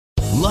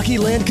Lucky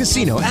Land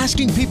Casino,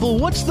 asking people,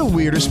 what's the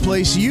weirdest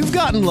place you've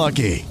gotten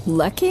lucky?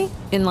 Lucky?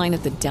 In line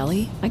at the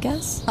deli, I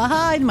guess?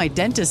 Aha, in my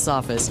dentist's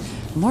office.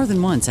 More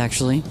than once,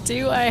 actually.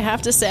 Do I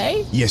have to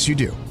say? Yes, you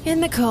do. In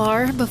the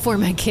car before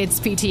my kids'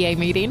 PTA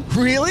meeting.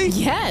 Really?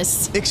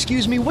 Yes.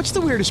 Excuse me, what's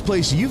the weirdest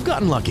place you've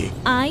gotten lucky?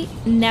 I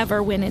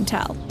never win and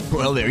tell.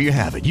 Well, there you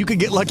have it. You can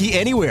get lucky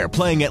anywhere,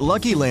 playing at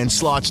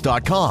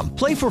LuckyLandSlots.com.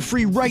 Play for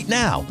free right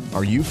now.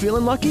 Are you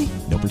feeling lucky?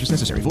 No purchase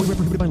necessary. Void where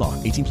prohibited by law.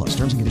 18 plus.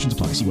 Terms and conditions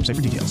apply. See website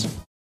for details.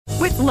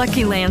 With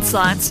Lucky Land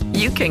Slots,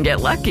 you can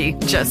get lucky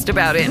just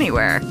about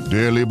anywhere.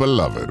 Dearly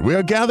beloved, we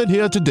are gathered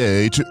here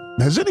today to...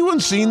 Has anyone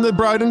seen the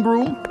bride and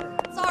groom?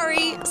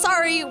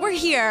 Sorry, we're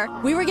here.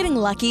 We were getting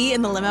lucky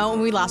in the limo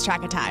and we lost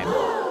track of time.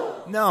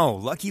 No,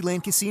 Lucky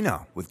Land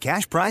Casino, with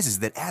cash prizes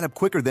that add up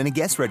quicker than a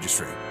guest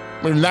registry.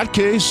 In that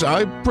case,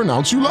 I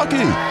pronounce you lucky.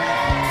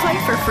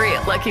 Play for free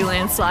at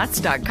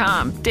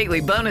LuckyLandSlots.com.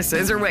 Daily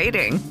bonuses are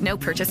waiting. No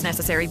purchase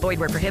necessary. Void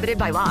where prohibited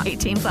by law.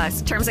 18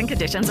 plus. Terms and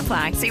conditions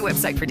apply. See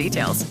website for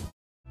details.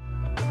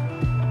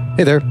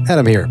 Hey there,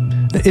 Adam here.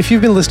 If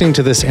you've been listening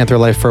to this Anthro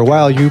Life for a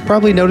while, you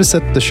probably noticed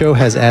that the show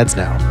has ads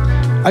now.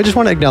 I just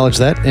want to acknowledge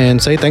that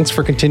and say thanks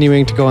for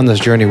continuing to go on this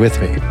journey with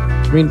me.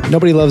 I mean,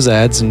 nobody loves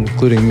ads,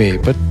 including me,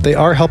 but they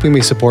are helping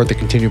me support the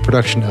continued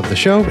production of the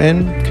show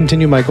and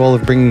continue my goal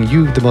of bringing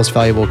you the most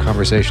valuable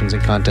conversations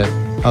and content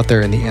out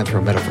there in the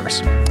Anthro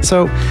metaverse.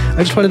 So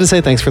I just wanted to say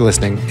thanks for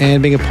listening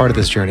and being a part of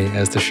this journey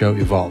as the show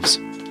evolves.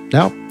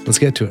 Now, let's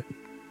get to it.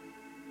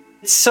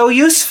 It's so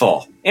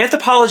useful.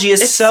 Anthropology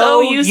is so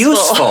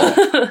useful.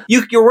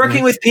 You're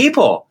working with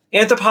people.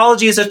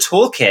 Anthropology is a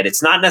toolkit.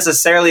 It's not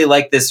necessarily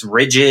like this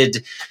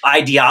rigid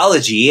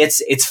ideology.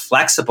 It's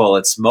flexible.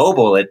 It's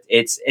mobile.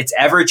 It's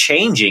ever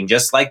changing,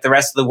 just like the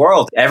rest of the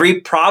world.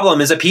 Every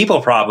problem is a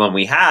people problem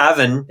we have,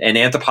 and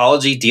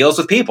anthropology deals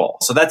with people.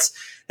 So that's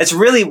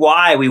really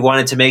why we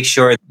wanted to make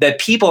sure that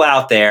people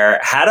out there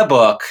had a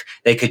book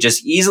they could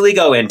just easily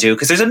go into,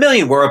 because there's a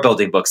million world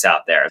building books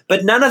out there,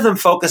 but none of them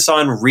focus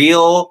on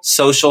real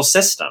social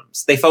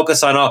systems. They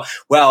focus on,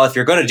 if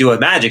you're going to do a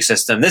magic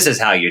system, this is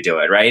how you do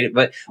it, right?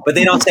 But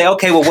they don't say,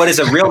 okay, well, what does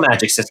a real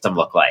magic system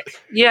look like?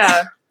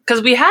 Yeah,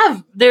 because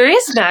there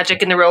is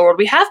magic in the real world.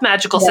 We have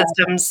magical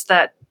systems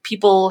that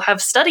people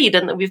have studied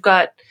and that we've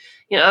got,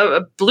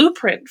 a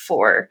blueprint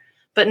for.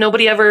 But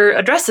nobody ever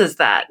addresses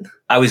that.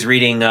 I was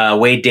reading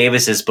Wade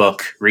Davis's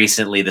book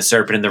recently, The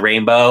Serpent and the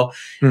Rainbow,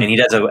 and he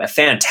does a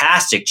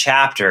fantastic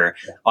chapter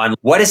on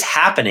what is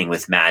happening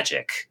with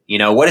magic.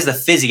 What is the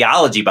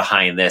physiology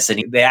behind this?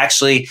 And they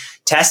actually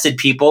tested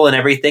people and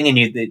everything, and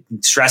the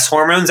stress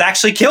hormones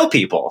actually kill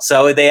people.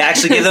 So they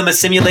actually give them a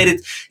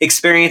simulated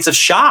experience of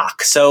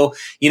shock. So,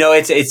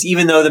 it's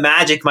even though the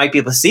magic might be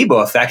a placebo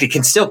effect, it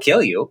can still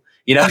kill you.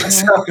 So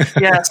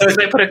if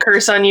they put a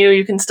curse on you,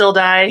 you can still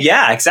die.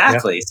 Yeah,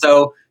 exactly.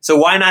 Yeah. So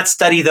why not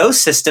study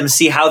those systems,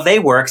 see how they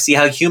work, see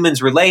how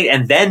humans relate,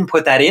 and then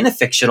put that in a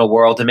fictional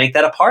world to make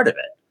that a part of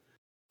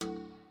it.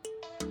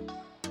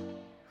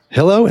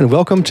 Hello and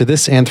welcome to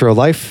This Anthro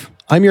Life.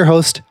 I'm your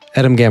host,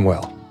 Adam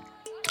Gamwell.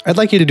 I'd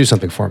like you to do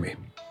something for me.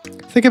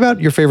 Think about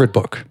your favorite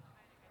book,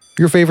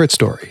 your favorite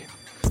story.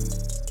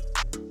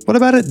 What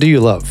about it do you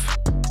love?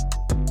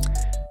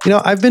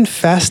 I've been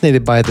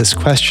fascinated by this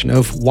question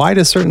of why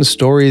do certain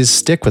stories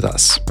stick with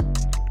us?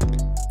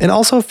 And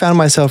also found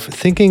myself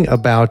thinking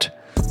about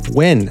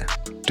when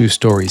do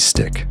stories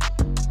stick?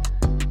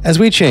 As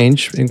we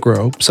change and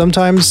grow,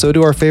 sometimes so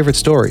do our favorite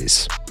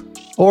stories.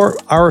 Or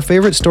our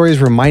favorite stories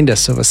remind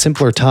us of a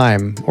simpler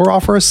time or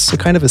offer us a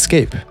kind of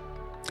escape.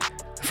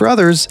 For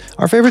others,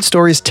 our favorite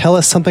stories tell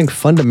us something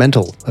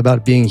fundamental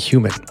about being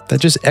human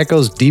that just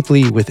echoes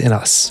deeply within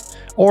us.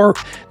 Or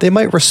they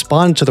might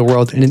respond to the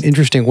world in an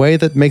interesting way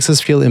that makes us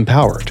feel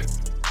empowered.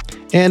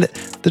 And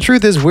the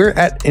truth is, we're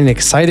at an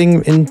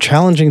exciting and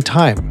challenging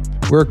time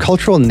where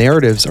cultural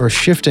narratives are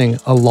shifting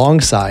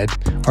alongside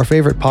our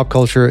favorite pop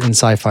culture and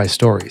sci-fi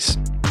stories.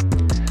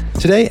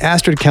 Today,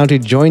 Astrid County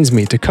joins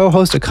me to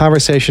co-host a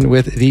conversation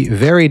with the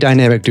very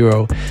dynamic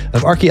duo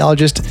of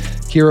archaeologist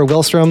Kira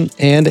Wellstrom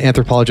and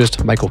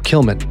anthropologist Michael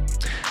Kilman.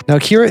 Now,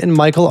 Kira and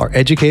Michael are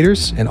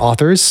educators and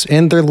authors,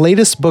 and their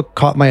latest book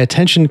caught my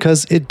attention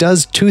because it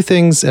does two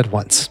things at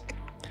once.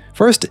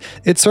 First,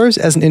 it serves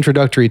as an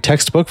introductory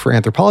textbook for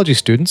anthropology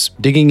students,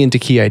 digging into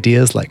key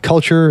ideas like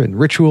culture and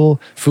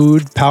ritual,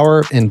 food,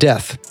 power, and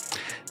death.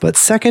 But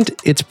second,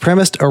 it's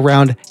premised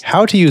around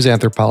how to use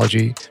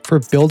anthropology for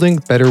building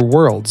better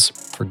worlds,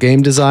 for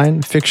game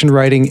design, fiction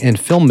writing, and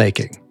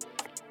filmmaking.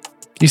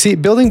 You see,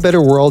 building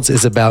better worlds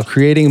is about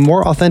creating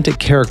more authentic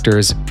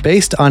characters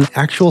based on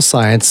actual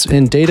science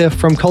and data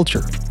from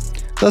culture.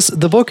 Thus,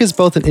 the book is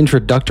both an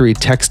introductory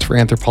text for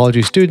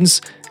anthropology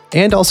students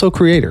and also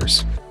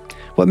creators.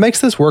 What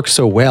makes this work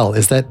so well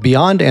is that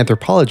beyond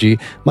anthropology,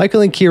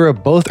 Michael and Kira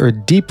both are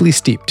deeply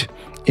steeped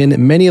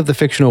in many of the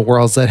fictional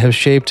worlds that have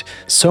shaped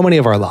so many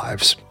of our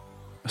lives.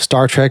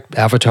 Star Trek,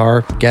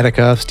 Avatar,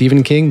 Gattaca,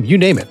 Stephen King, you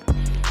name it.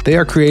 They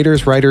are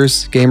creators,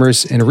 writers,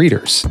 gamers, and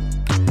readers.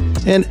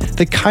 And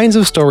the kinds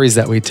of stories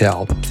that we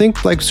tell,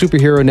 think like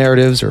superhero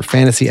narratives or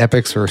fantasy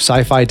epics or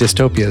sci-fi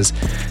dystopias,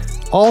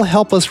 all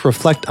help us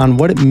reflect on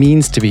what it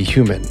means to be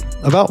human,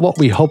 about what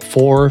we hope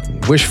for,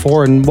 wish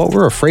for, and what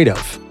we're afraid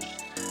of.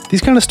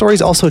 These kind of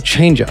stories also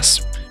change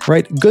us,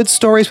 right? Good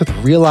stories with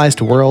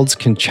realized worlds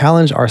can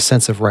challenge our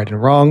sense of right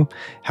and wrong,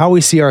 how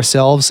we see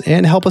ourselves,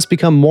 and help us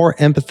become more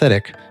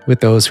empathetic with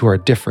those who are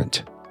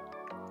different.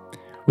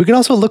 We can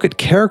also look at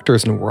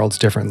characters in worlds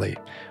differently.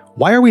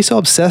 Why are we so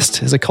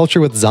obsessed as a culture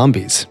with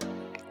zombies?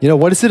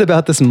 What is it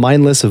about this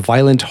mindless,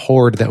 violent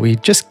horde that we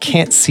just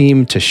can't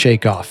seem to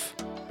shake off?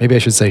 Maybe I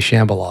should say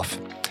shamble off.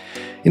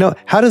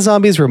 How do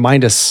zombies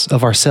remind us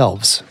of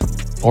ourselves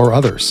or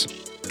others?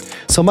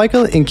 So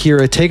Michael and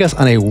Kira take us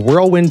on a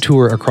whirlwind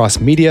tour across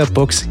media,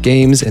 books,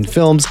 games, and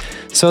films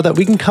so that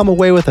we can come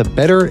away with a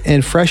better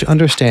and fresh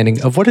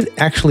understanding of what it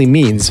actually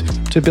means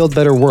to build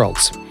better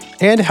worlds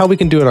and how we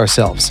can do it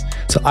ourselves.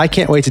 So I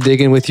can't wait to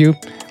dig in with you.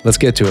 Let's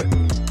get to it.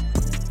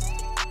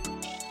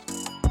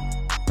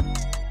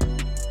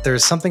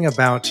 There's something that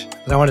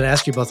I wanted to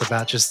ask you both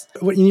about, just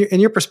in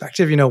your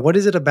perspective, what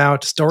is it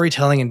about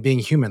storytelling and being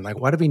human? Like,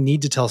 why do we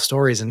need to tell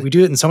stories? And we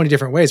do it in so many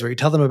different ways where we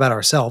tell them about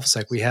ourselves.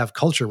 Like, we have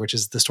culture, which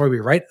is the story we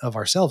write of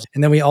ourselves.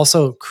 And then we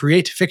also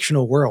create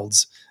fictional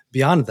worlds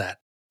beyond that.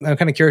 I'm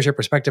kind of curious your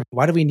perspective.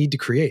 Why do we need to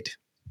create?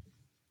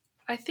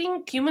 I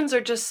think humans are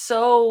just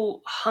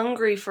so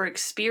hungry for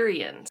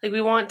experience. Like,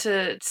 we want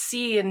to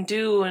see and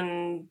do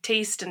and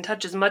taste and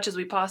touch as much as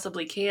we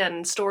possibly can.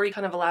 And story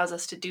kind of allows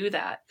us to do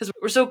that because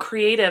we're so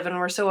creative and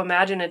we're so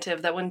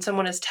imaginative that when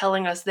someone is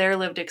telling us their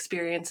lived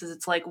experiences,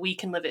 it's like we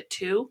can live it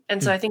too.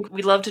 And so I think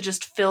we love to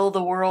just fill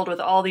the world with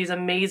all these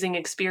amazing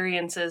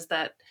experiences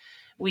that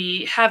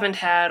we haven't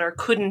had or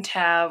couldn't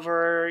have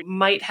or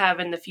might have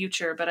in the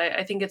future. But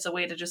I think it's a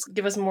way to just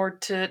give us more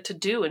to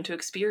do and to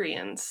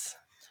experience.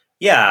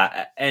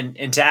 Yeah,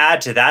 and to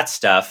add to that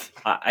stuff,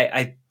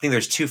 I think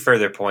there's two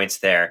further points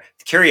there.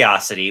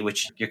 Curiosity,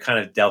 which you're kind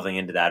of delving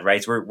into that,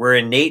 right? So we're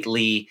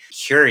innately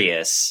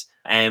curious,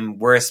 and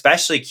we're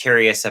especially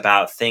curious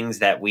about things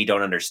that we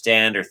don't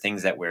understand or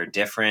things that we're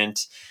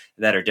different,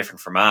 that are different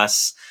from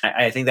us.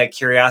 I think that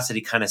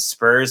curiosity kind of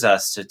spurs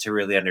us to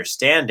really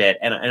understand it.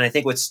 And I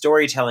think what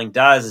storytelling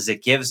does is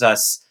it gives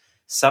us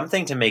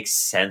something to make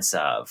sense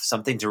of,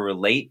 something to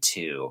relate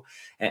to.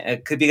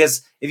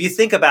 Because if you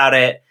think about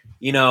it,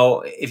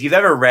 if you've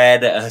ever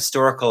read a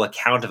historical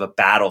account of a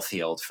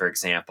battlefield, for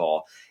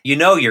example,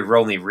 you're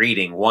only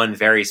reading one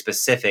very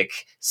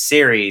specific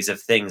series of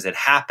things that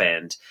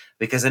happened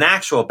because an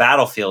actual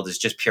battlefield is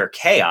just pure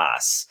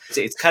chaos.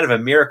 It's kind of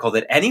a miracle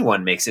that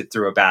anyone makes it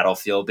through a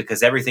battlefield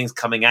because everything's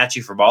coming at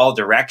you from all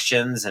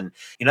directions. And,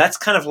 that's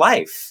kind of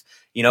life.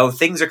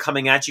 Things are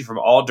coming at you from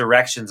all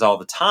directions all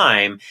the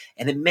time.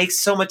 And it makes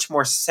so much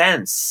more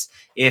sense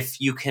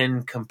if you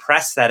can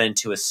compress that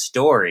into a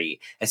story,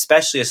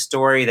 especially a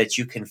story that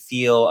you can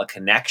feel a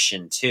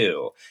connection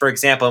to. For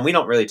example, and we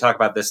don't really talk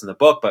about this in the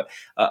book, but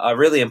a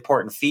really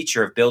important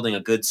feature of building a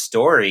good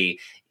story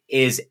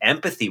is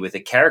empathy with the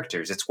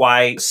characters. It's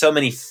why so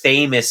many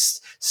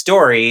famous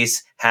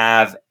stories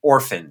have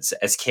orphans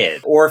as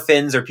kids.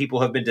 Orphans are people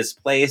who have been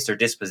displaced or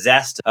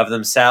dispossessed of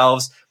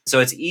themselves. So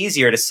it's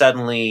easier to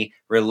suddenly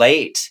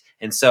relate.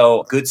 And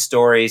so good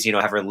stories,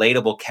 have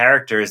relatable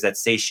characters that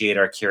satiate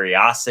our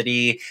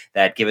curiosity,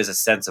 that give us a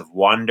sense of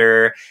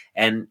wonder.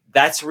 And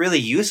that's really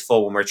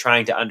useful when we're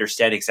trying to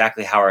understand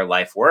exactly how our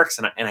life works.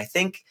 And I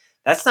think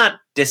that's not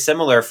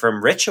dissimilar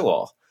from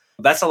ritual.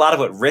 That's a lot of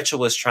what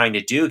ritual is trying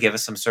to do, give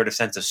us some sort of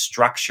sense of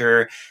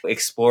structure,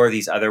 explore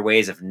these other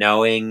ways of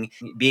knowing,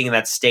 being in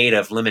that state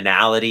of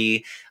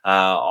liminality,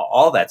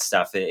 all that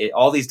stuff.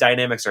 All these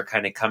dynamics are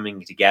kind of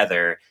coming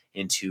together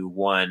into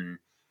one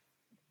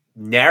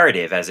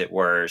narrative, as it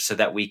were, so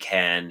that we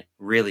can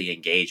really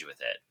engage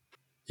with it.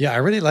 Yeah, I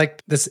really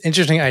like this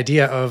interesting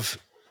idea of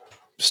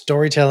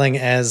storytelling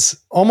as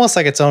almost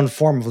like its own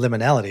form of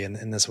liminality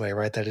in this way,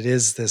 right? That it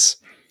is this,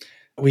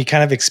 we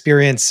kind of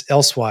experience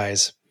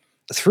elsewise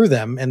through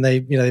them, and they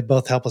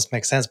both help us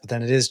make sense, but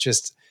then it is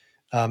just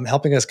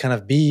helping us kind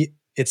of be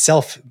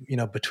itself,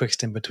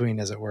 betwixt and between,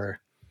 as it were.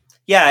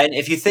 Yeah, and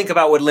if you think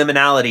about what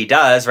liminality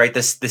does, right,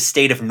 this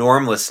state of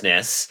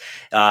normlessness,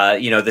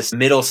 this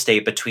middle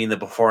state between the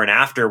before and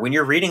after, when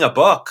you're reading a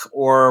book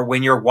or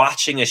when you're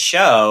watching a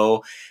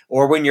show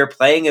or when you're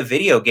playing a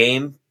video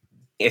game,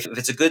 if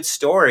it's a good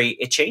story,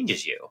 it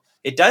changes you.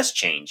 It does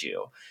change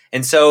you.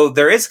 And so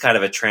there is kind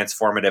of a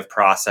transformative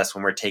process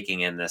when we're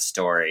taking in this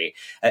story,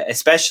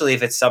 especially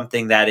if it's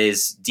something that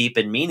is deep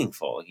and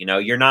meaningful.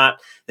 You're not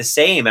the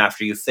same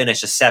after you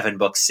finish a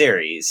 7-book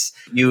series.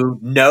 You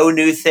know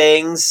new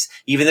things,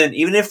 even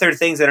if they're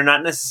things that are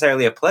not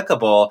necessarily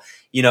applicable.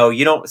 You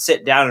don't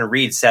sit down and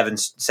read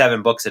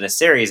seven books in a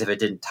series if it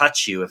didn't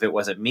touch you, if it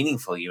wasn't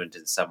meaningful to you in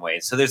some way.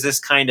 So there's this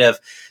kind of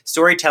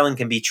storytelling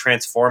can be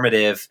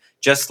transformative,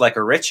 just like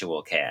a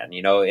ritual can.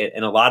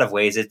 In a lot of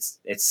ways,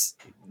 it's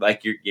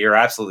like you're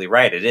absolutely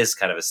right. It is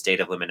kind of a state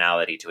of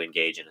liminality to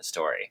engage in a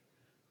story.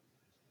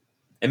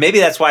 And maybe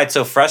that's why it's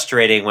so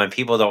frustrating when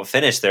people don't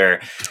finish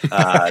their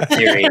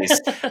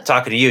series.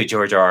 Talking to you,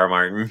 George R.R.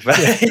 Martin.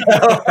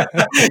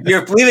 But,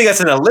 you're leaving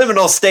us in a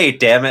liminal state,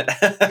 damn it.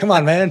 Come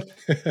on, man.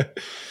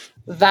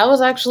 That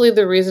was actually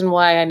the reason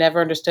why I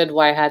never understood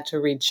why I had to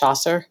read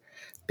Chaucer,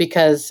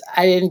 because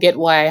I didn't get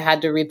why I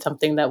had to read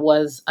something that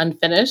was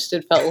unfinished.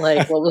 It felt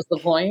like, what was the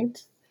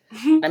point?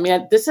 I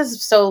mean, this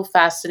is so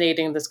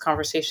fascinating, this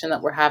conversation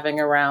that we're having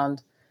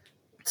around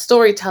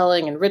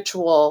storytelling and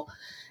ritual.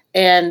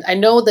 And I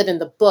know that in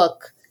the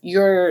book,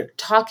 you're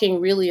talking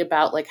really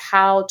about like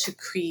how to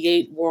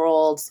create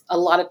worlds. A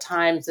lot of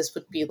times this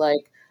would be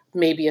like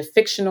maybe a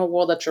fictional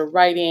world that you're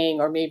writing,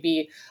 or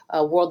maybe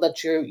a world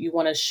that you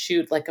want to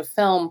shoot like a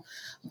film.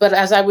 But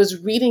as I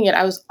was reading it,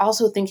 I was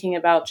also thinking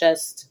about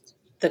just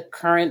the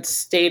current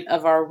state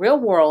of our real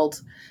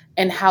world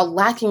and how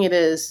lacking it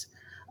is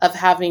of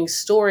having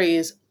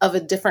stories of a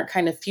different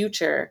kind of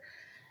future.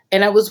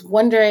 And I was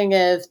wondering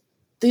if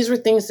these were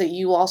things that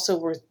you also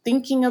were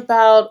thinking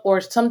about, or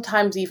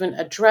sometimes even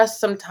addressed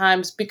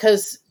sometimes,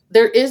 because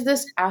there is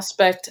this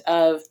aspect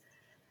of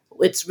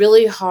it's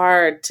really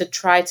hard to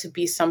try to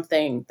be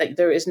something that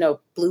there is no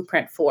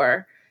blueprint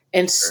for.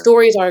 And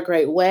stories are a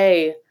great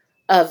way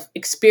of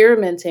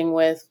experimenting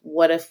with,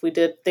 what if we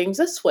did things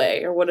this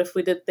way, or what if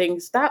we did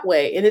things that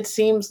way? And it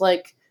seems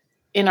like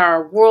in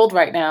our world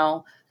right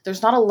now,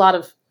 there's not a lot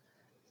of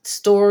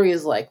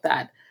stories like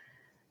that.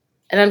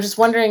 And I'm just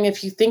wondering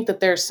if you think that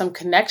there's some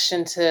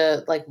connection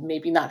to like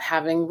maybe not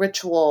having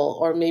ritual,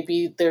 or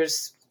maybe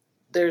there's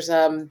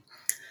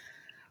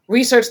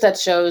research that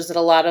shows that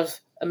a lot of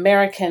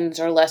Americans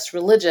are less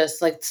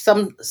religious, like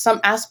some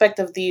aspect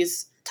of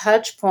these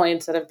touch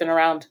points that have been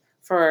around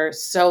for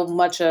so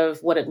much of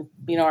what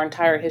our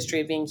entire history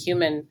of being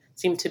human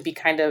seem to be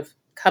kind of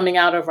coming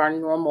out of our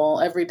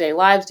normal everyday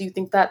lives. Do you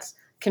think that's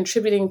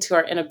contributing to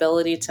our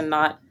inability to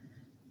not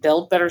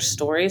build better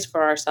stories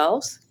for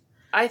ourselves?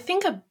 I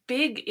think a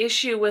big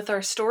issue with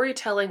our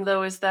storytelling,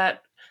 though, is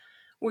that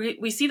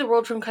we see the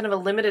world from kind of a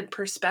limited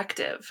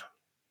perspective.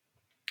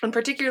 And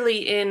particularly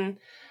in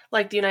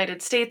like the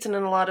United States and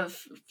in a lot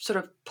of sort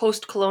of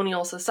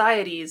post-colonial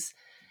societies,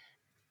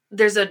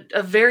 there's a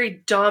very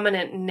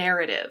dominant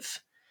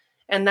narrative.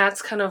 And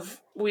that's kind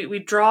of, we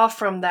draw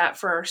from that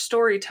for our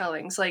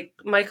storytellings. Like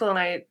Michael and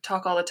I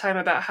talk all the time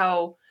about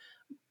how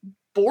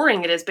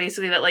boring it is,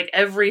 basically, that like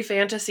every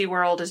fantasy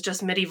world is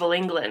just medieval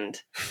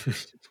England.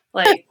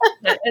 Like,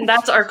 and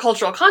that's our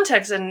cultural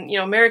context. And,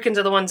 Americans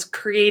are the ones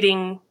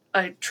creating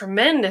a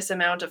tremendous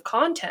amount of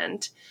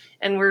content,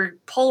 and we're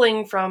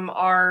pulling from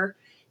our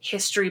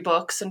history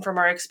books and from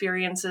our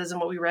experiences and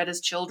what we read as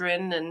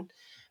children.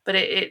 But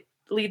it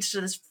leads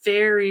to this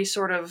very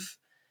sort of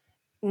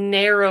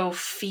narrow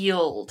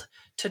field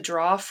to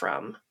draw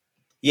from.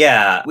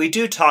 Yeah, we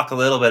do talk a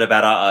little bit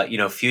about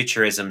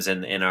futurisms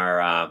in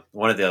our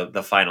one of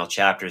the final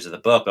chapters of the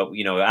book, but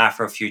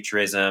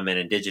Afrofuturism and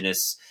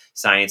indigenous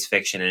science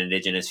fiction and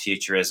indigenous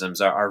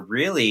futurisms are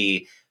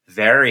really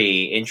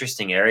very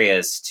interesting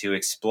areas to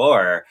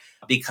explore,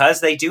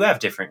 because they do have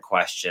different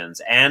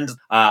questions. And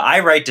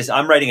I'm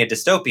writing a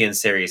dystopian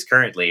series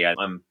currently.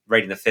 I'm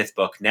writing the 5th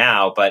book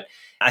now, but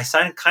I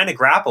kind of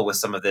grapple with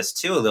some of this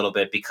too a little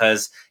bit,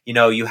 because,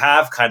 you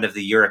have kind of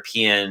the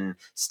European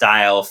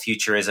style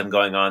futurism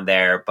going on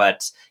there.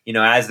 But,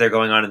 as they're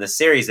going on in the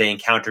series, they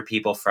encounter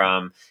people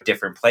from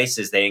different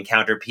places. They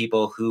encounter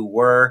people who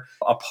were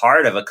a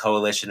part of a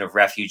coalition of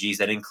refugees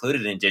that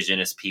included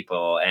indigenous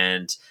people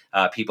and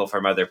people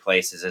from other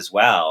places as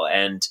well.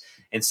 And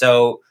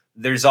so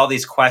there's all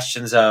these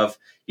questions of,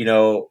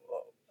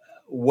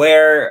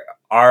 where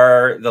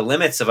are the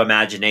limits of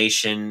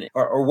imagination,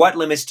 or what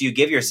limits do you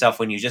give yourself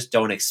when you just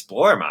don't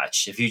explore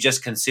much, if you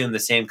just consume the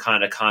same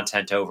kind of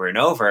content over and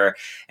over?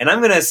 And I'm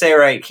going to say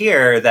right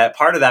here that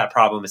part of that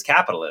problem is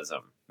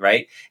capitalism,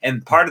 right?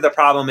 And part of the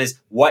problem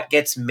is what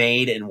gets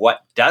made and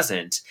what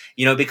doesn't,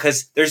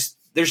 because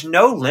there's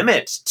no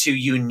limit to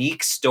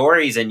unique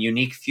stories and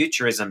unique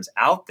futurisms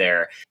out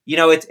there.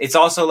 It's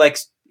also like,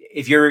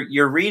 if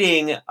you're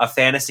reading a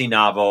fantasy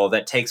novel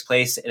that takes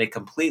place in a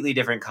completely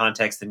different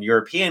context than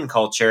European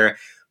culture,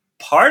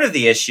 part of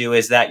the issue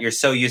is that you're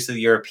so used to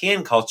the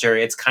European culture,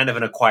 it's kind of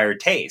an acquired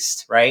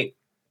taste, right?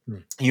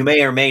 You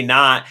may or may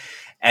not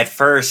at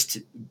first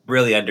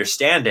really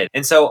understand it.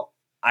 And so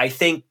I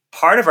think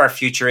part of our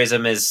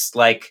futurism is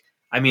like,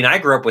 I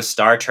grew up with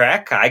Star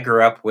Trek. I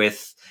grew up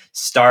with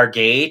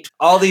Stargate,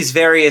 all these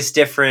various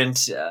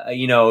different,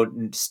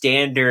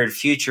 standard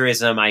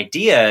futurism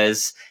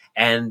ideas.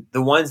 And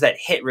the ones that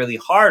hit really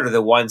hard are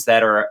the ones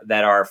that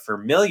are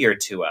familiar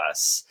to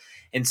us.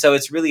 And so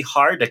it's really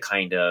hard to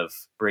kind of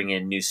bring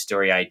in new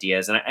story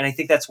ideas. And I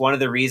think that's one of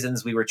the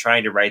reasons we were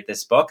trying to write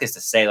this book, is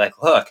to say,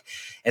 like, look,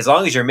 as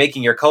long as you're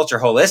making your culture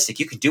holistic,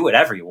 you can do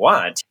whatever you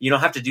want. You don't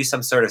have to do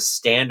some sort of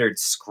standard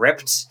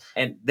script.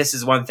 And this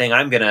is one thing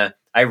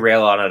I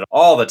rail on it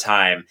all the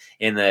time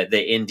in the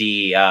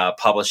indie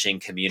publishing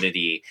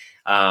community.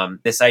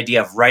 This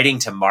idea of writing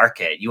to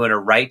market. You want to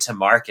write to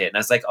market. And I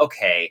was like,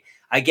 okay,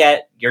 I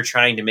get you're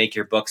trying to make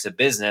your books a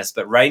business,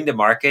 but writing to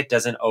market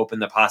doesn't open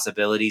the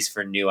possibilities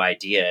for new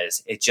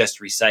ideas. It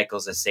just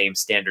recycles the same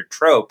standard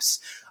tropes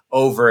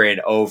over and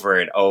over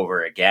and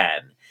over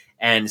again.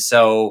 And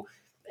so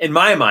in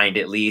my mind,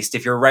 at least,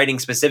 if you're writing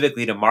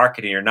specifically to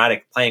market and you're not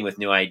playing with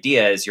new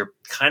ideas, you're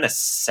kind of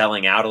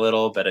selling out a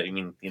little. But I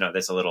mean,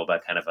 there's a little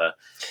bit kind of a,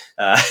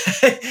 a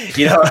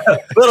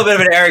little bit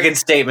of an arrogant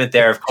statement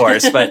there, of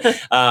course. But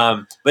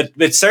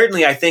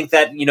certainly, I think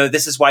that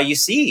this is why you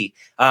see,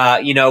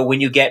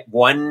 when you get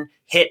one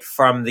hit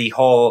from the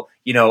whole,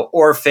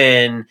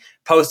 orphan,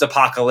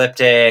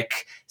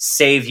 post-apocalyptic,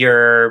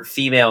 savior,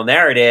 female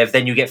narrative,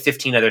 then you get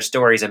 15 other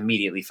stories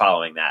immediately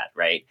following that,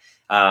 right?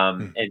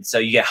 And so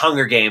you get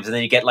Hunger Games, and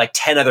then you get like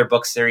 10 other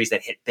book series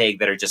that hit big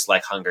that are just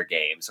like Hunger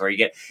Games, or you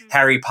get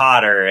Harry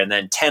Potter and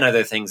then 10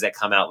 other things that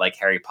come out like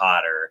Harry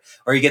Potter,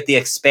 or you get The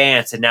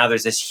Expanse, and now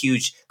there's this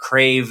huge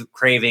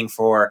craving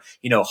for,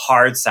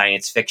 hard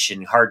science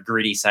fiction, hard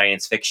gritty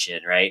science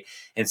fiction, right?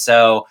 And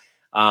so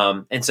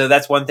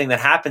that's one thing that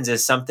happens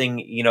is something,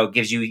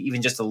 gives you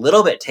even just a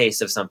little bit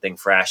taste of something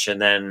fresh, and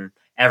then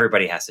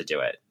everybody has to do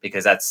it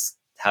because that's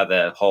how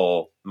the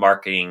whole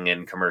marketing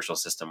and commercial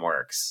system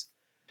works.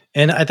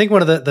 And I think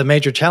one of the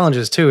major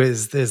challenges too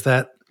is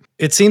that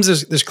it seems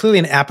there's clearly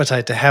an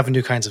appetite to have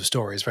new kinds of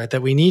stories, right?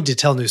 That we need to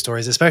tell new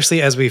stories,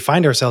 especially as we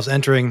find ourselves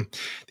entering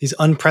these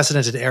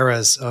unprecedented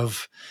eras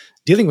of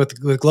dealing with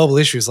global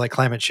issues like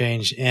climate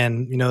change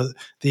and,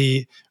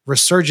 the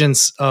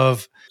resurgence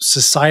of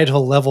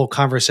societal level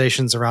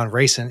conversations around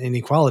race and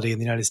inequality in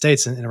the United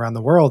States and around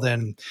the world.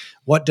 And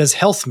what does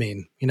health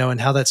mean,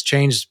 and how that's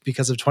changed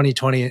because of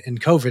 2020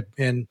 and COVID.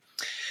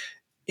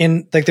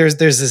 And there's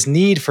this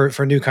need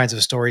for new kinds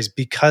of stories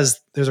because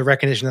there's a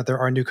recognition that there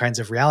are new kinds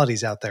of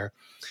realities out there.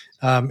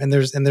 And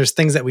there's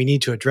things that we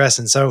need to address.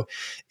 And so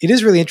it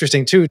is really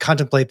interesting to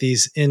contemplate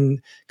these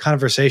in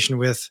conversation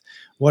with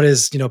what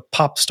is,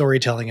 pop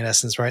storytelling in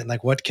essence, right? And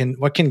like what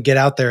can get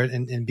out there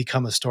and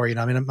become a story.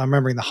 I'm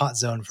remembering the Hot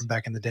Zone from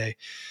back in the day.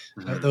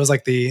 That was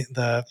like the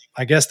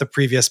I guess the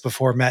previous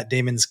before Matt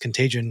Damon's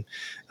Contagion,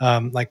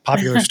 like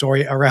popular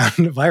story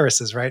around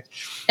viruses, right?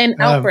 And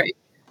Outbreak.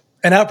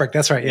 An Outbreak,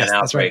 that's right. Yes, An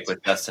Outbreak, that's right.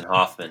 with Dustin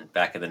Hoffman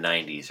back in the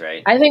 90s,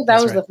 right? I think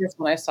that was the first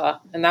one I saw,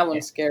 and that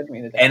one scared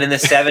me to death. And in the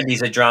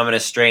 70s,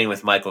 Andromeda Strain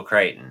with Michael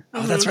Crichton.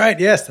 Oh, that's right.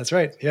 Yes, that's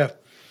right. Yeah.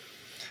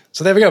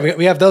 So there we go.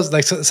 We have those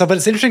but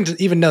it's interesting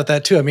to even note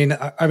that too. I mean,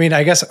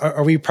 I guess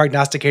are we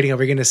prognosticating? Are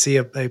we going to see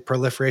a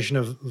proliferation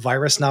of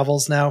virus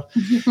novels now?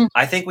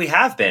 I think we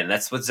have been.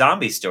 That's what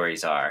zombie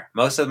stories are.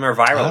 Most of them are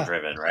viral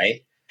driven,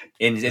 right?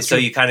 And so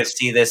you kind of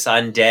see this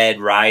undead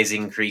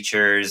rising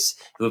creatures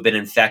who have been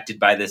infected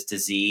by this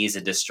disease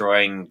and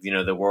destroying,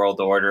 the world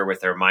order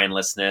with their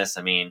mindlessness.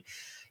 I mean,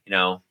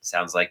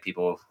 sounds like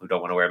people who don't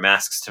want to wear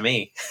masks to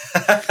me.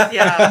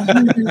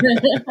 Yeah.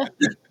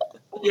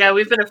 Yeah,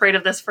 we've been afraid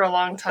of this for a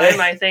long time,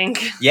 I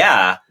think.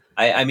 Yeah.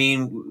 I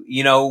mean,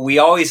 we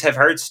always have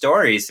heard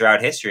stories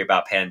throughout history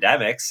about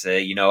pandemics,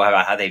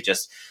 about how they've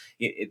just...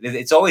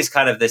 It's always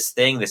kind of this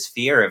thing, this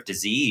fear of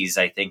disease,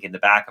 I think, in the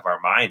back of our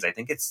minds. I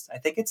think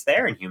it's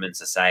there in human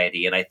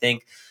society. And I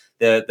think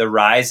the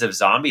rise of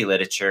zombie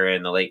literature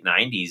in the late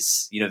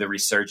 90s, the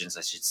resurgence,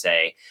 I should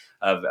say,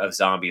 of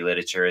zombie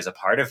literature is a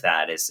part of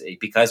that, is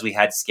because we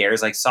had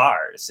scares like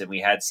SARS and we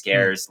had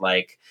scares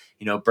like,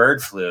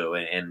 bird flu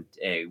and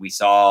we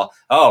saw,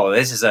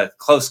 this is a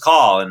close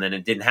call, and then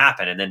it didn't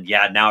happen. And then,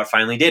 now it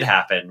finally did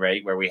happen,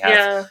 right? Where we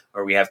have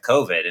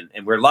COVID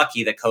and we're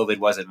lucky that COVID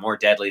wasn't more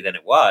deadly than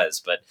it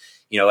was. But,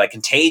 like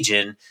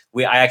Contagion,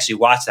 I actually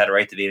watched that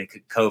right at the beginning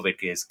of COVID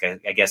because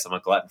I guess I'm a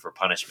glutton for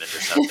punishment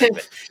or something.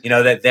 But,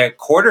 that a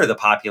quarter of the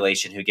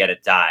population who get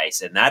it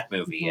dies in that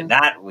movie. And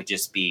that would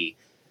just be,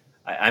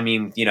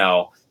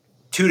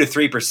 2 to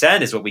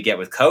 3% is what we get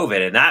with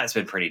COVID, and that's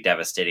been pretty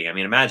devastating. I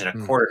mean, imagine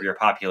a quarter of your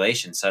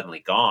population suddenly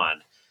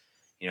gone.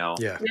 Yeah,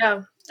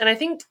 and I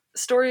think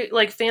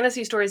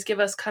fantasy stories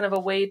give us kind of a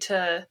way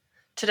to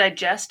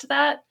digest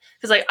that,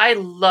 because I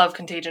love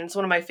Contagion. It's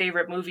one of my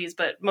favorite movies,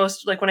 but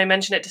most when I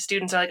mention it to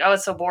students, they're like, "Oh,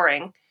 it's so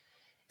boring."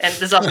 And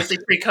this is obviously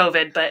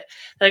pre-COVID, but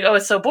they're like, "Oh,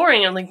 it's so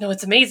boring." I'm like, "No,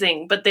 it's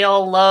amazing." But they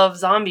all love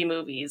zombie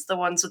movies, the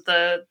ones with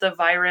the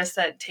virus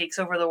that takes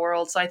over the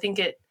world. So I think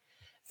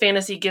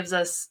fantasy gives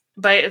us,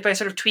 by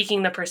sort of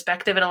tweaking the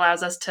perspective, it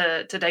allows us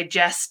to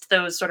digest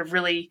those sort of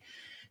really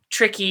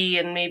tricky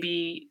and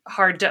maybe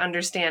hard to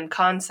understand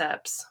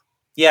concepts.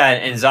 Yeah,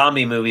 and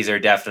zombie movies are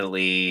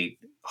definitely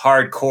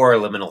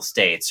hardcore liminal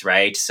states,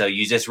 right? So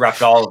you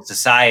disrupt all of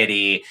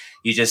society.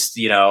 You just,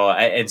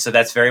 and so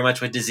that's very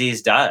much what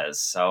disease does.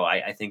 So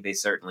I think they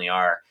certainly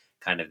are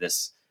kind of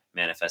this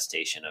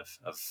manifestation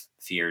of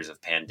fears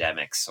of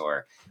pandemics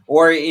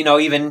or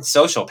even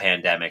social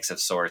pandemics of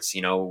sorts,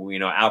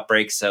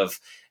 outbreaks of,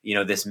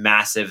 this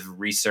massive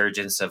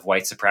resurgence of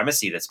white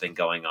supremacy that's been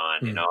going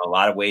on. A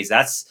lot of ways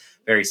that's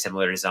very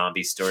similar to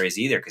zombie stories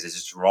either, because it's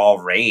just raw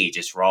rage,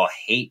 it's raw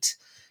hate.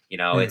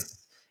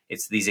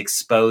 It's these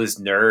exposed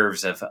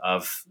nerves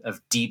of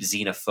deep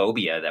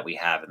xenophobia that we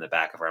have in the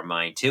back of our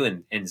mind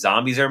too. And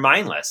zombies are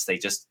mindless. They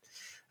just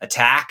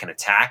attack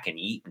and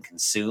eat and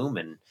consume,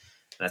 and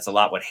that's a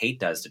lot what hate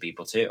does to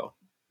people too.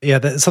 Yeah,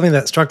 that's something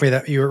that struck me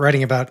that you were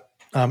writing about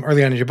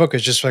early on in your book,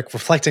 is just like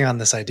reflecting on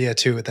this idea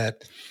too,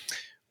 that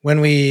when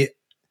we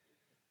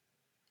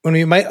when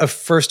we might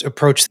first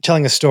approach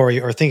telling a story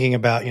or thinking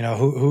about,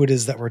 who it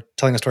is that we're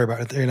telling a story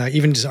about,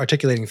 even just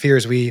articulating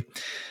fears, we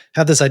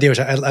have this idea, which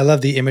I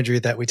love the imagery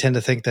that we tend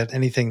to think that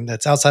anything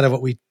that's outside of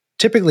what we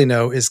typically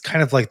know is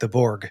kind of like the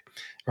Borg,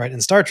 right? In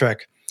Star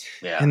Trek,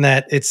 in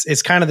that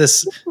it's kind of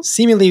this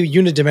seemingly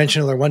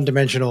unidimensional or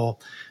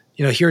one-dimensional,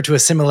 here to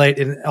assimilate,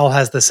 and it all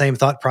has the same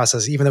thought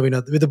process, even though we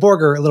know the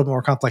Borg are a little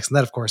more complex than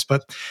that, of course.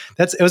 But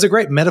it was a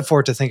great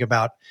metaphor to think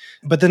about.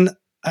 But then,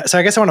 so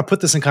I guess I want to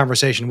put this in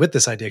conversation with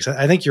this idea, because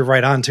I think you're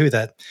right on too,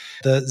 that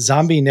the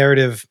zombie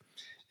narrative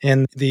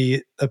and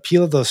the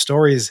appeal of those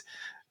stories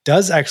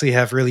does actually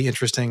have really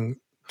interesting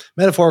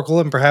metaphorical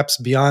and perhaps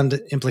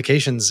beyond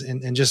implications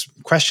and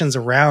just questions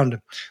around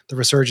the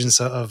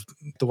resurgence of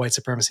the white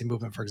supremacy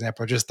movement, for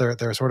example, or just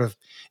their sort of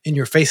in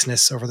your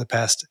faceness over the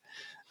past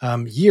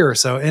year or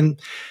so. And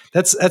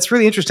that's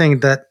really interesting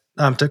that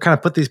to kind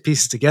of put these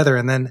pieces together.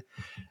 And then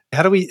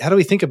how do we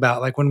think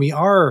about, like, when we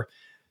are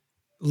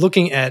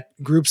looking at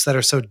groups that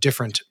are so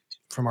different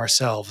from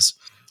ourselves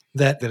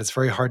that it's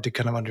very hard to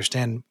kind of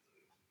understand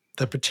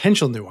the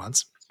potential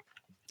nuance.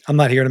 I'm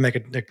not here to make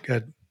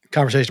a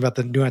conversation about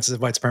the nuances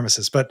of white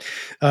supremacists, but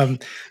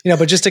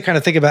but just to kind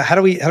of think about how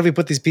do we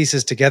put these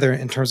pieces together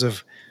in terms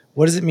of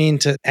what does it mean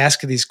to ask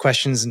these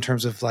questions in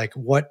terms of, like,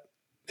 what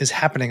is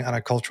happening on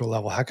a cultural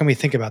level? How can we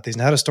think about these,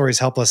 and how do stories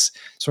help us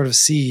sort of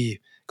see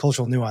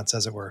cultural nuance,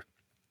 as it were?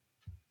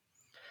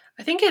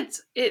 I think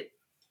it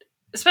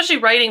especially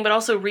writing, but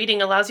also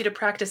reading, allows you to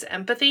practice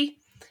empathy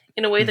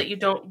in a way that you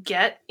don't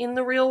get in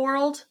the real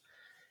world.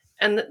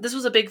 And this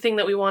was a big thing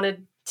that we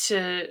wanted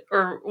to,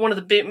 or one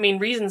of the main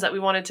reasons that we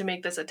wanted to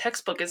make this a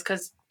textbook, is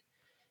because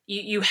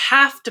you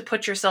have to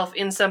put yourself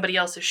in somebody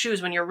else's shoes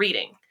when you're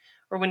reading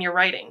or when you're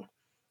writing,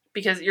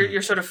 because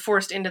you're sort of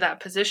forced into that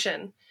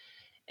position.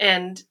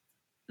 And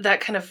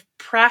that kind of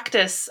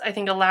practice, I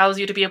think, allows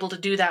you to be able to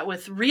do that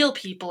with real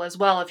people as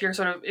well.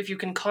 If you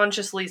can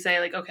consciously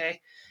say, like,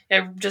 okay,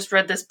 I just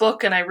read this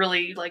book and I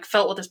really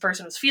felt what this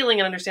person was feeling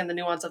and understand the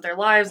nuance of their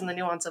lives and the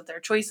nuance of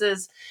their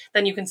choices,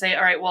 then you can say,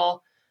 all right,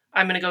 well,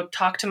 I'm going to go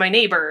talk to my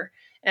neighbor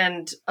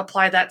and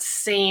apply that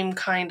same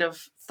kind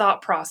of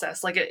thought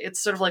process. Like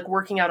it's sort of like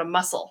working out a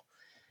muscle.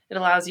 It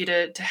allows you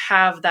to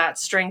have that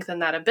strength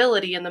and that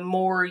ability. And the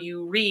more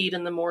you read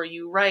and the more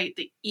you write,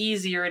 the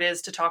easier it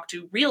is to talk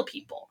to real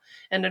people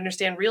and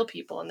understand real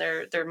people and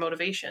their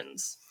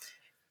motivations.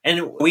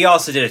 And we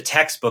also did a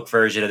textbook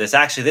version of this.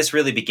 Actually, this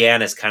really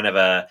began as kind of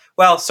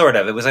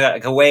it was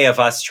like a way of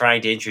us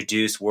trying to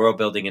introduce world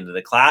building into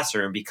the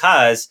classroom,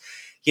 because,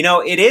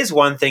 it is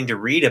one thing to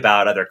read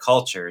about other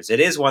cultures. It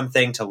is one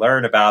thing to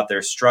learn about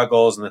their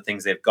struggles and the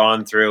things they've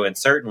gone through. And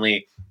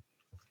certainly,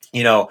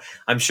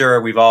 I'm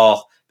sure we've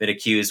all been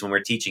accused when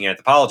we're teaching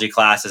anthropology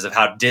classes of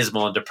how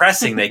dismal and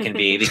depressing they can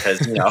be,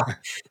 because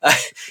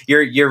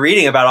you're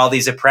reading about all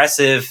these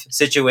oppressive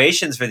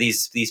situations for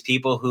these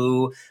people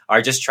who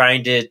are just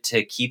trying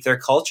to keep their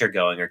culture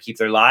going or keep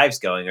their lives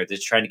going, or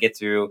just trying to get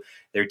through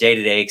their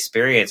day-to-day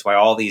experience while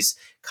all these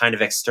kind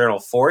of external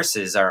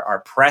forces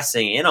are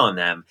pressing in on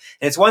them.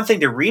 And it's one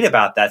thing to read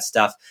about that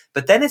stuff,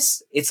 but then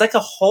it's like a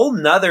whole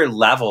nother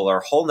level or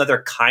a whole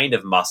nother kind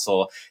of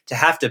muscle to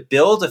have to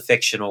build a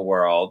fictional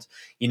world,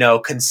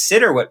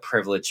 consider what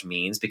privilege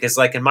means, because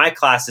like in my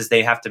classes,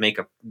 they have to make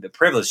the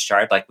privilege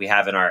chart like we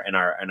have in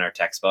our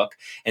textbook.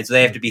 And so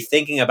they have to be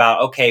thinking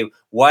about, okay,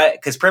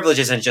 because privilege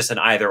isn't just an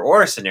either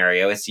or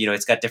scenario. It's,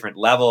 it's got different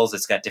levels.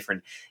 It's got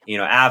different,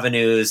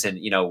 avenues, and,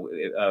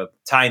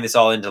 tying this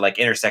all into like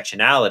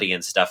intersectionality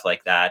and stuff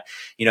like that.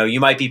 You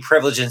might be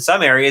privileged in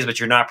some areas, but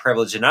you're not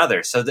privileged in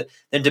others. So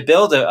then to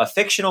build a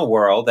fictional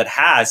world that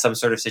has some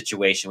sort of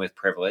situation with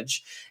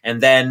privilege,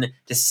 and then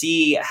to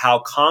see how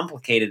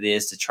complicated it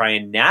is to try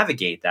and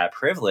navigate that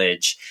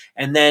privilege,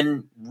 and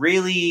then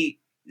really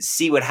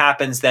see what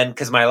happens then,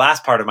 because my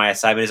last part of my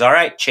assignment is, all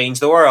right, change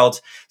the world,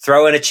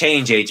 throw in a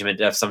change agent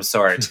of some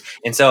sort.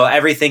 And so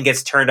everything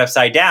gets turned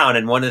upside down.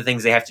 And one of the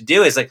things they have to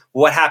do is like,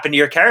 what happened to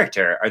your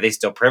character? Are they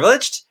still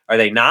privileged? Are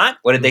they not?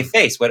 What did they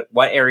face? What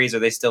areas are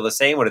they still the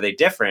same? What are they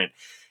different?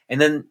 And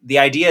then the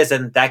idea is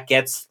then that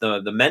gets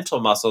the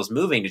mental muscles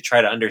moving to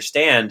try to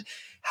understand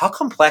how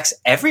complex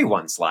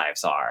everyone's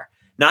lives are.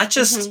 Not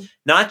just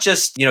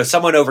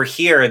someone over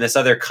here in this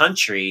other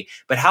country,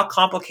 but how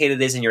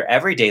complicated it is in your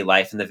everyday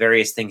life and the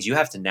various things you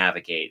have to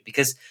navigate.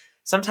 Because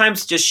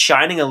sometimes just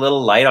shining a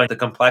little light on the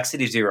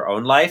complexities of your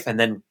own life and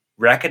then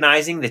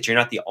recognizing that you're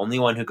not the only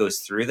one who goes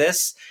through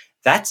this,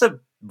 that's a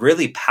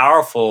really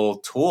powerful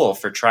tool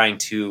for trying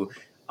to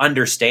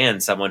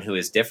understand someone who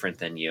is different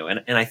than you.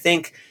 And I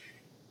think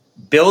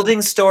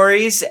building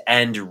stories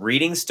and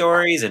reading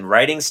stories and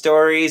writing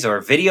stories or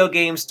video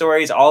game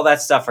stories, all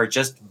that stuff are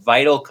just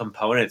vital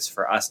components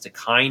for us to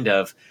kind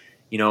of,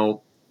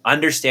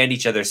 understand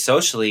each other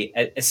socially,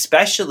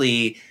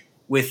 especially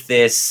with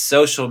this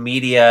social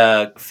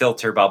media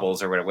filter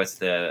bubbles or what's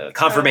the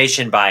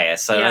confirmation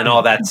bias and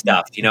all that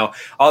stuff,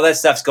 all that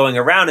stuff's going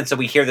around. And so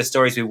we hear the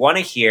stories we want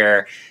to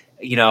hear,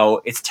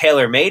 it's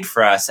tailor made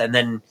for us. And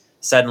then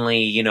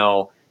suddenly,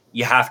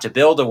 you have to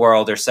build a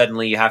world, or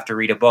suddenly you have to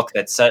read a book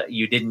that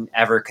you didn't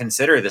ever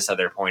consider this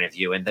other point of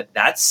view. And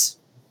that's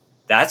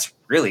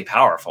really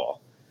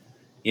powerful.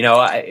 You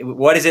know,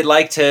 what is it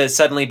like to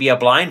suddenly be a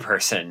blind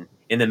person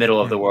in the middle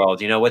of the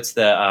world? You know, what's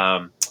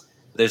the,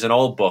 there's an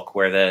old book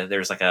where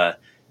there's like the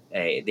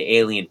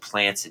alien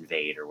plants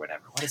invade or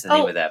whatever. What is the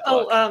name of that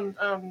book? I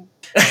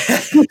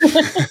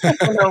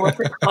don't know what's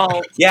it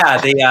called. Yeah,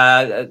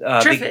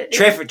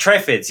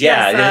 Triffids.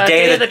 Yeah, yes,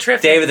 the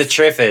Day of the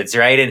Triffids,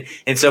 right?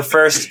 And so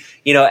first,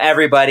 you know,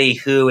 everybody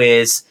who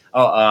is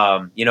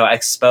you know,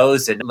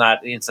 exposed and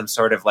not in some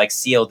sort of like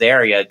sealed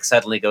area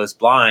suddenly goes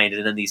blind,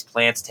 and then these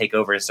plants take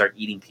over and start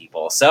eating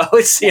people. So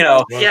it's, you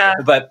know,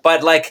 but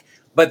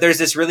there's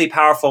this really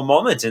powerful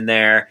moment in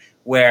there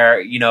where,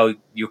 you know,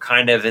 you're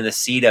kind of in the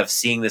seat of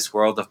seeing this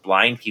world of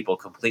blind people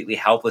completely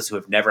helpless who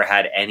have never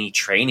had any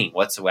training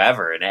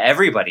whatsoever. And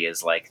everybody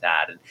is like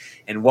that.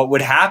 And what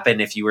would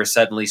happen if you were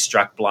suddenly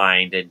struck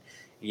blind, and,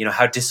 you know,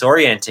 how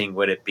disorienting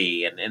would it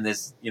be? And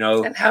this, you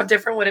know, and how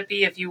different would it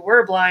be if you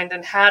were blind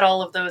and had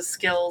all of those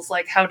skills?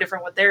 Like, how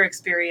different would their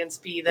experience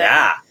be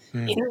then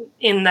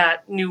in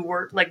that new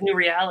new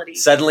reality?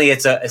 Suddenly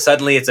it's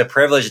a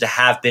privilege to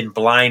have been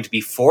blind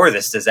before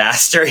this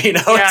disaster. You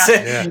know, it's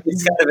kind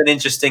of an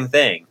interesting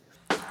thing.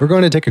 We're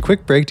going to take a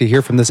quick break to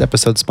hear from this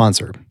episode's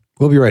sponsor.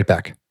 We'll be right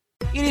back.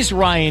 It is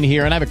Ryan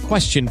here, and I have a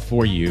question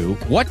for you.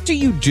 What do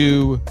you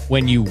do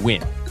when you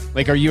win?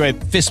 Like, are you a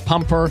fist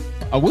pumper,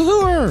 a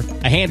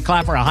woohooer, a hand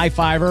clapper, a high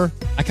fiver?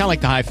 I kind of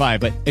like the high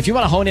five, but if you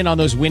want to hone in on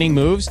those winning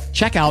moves,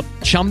 check out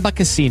Chumba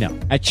Casino.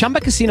 At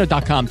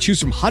ChumbaCasino.com, choose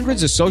from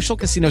hundreds of social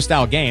casino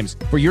style games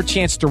for your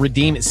chance to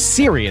redeem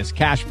serious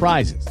cash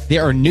prizes.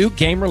 There are new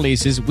game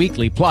releases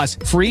weekly, plus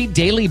free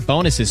daily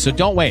bonuses. So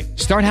don't wait.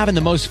 Start having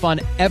the most fun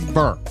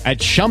ever at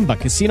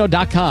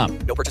ChumbaCasino.com.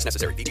 No purchase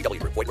necessary.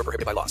 VGW. Void where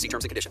prohibited by law. See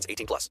terms and conditions.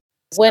 18+.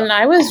 When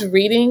I was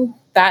reading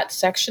that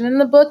section in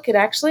the book, it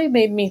actually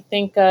made me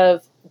think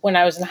of when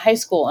I was in high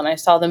school and I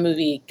saw the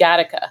movie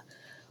Gattaca,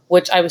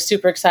 which I was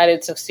super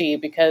excited to see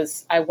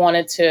because I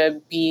wanted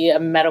to be a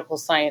medical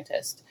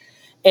scientist.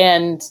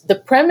 And the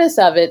premise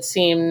of it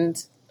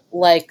seemed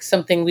like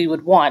something we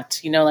would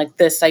want, you know, like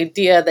this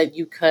idea that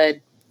you could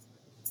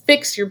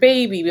fix your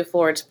baby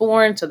before it's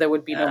born so there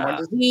would be no more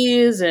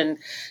disease, and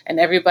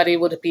everybody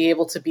would be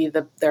able to be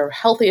their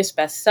healthiest,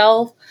 best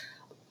self.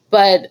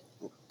 But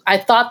I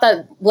thought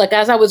that, like,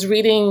 as I was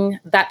reading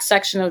that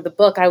section of the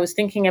book, I was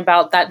thinking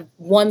about that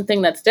one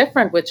thing that's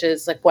different, which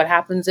is like, what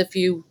happens if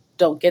you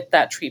don't get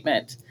that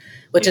treatment,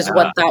 which is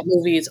what that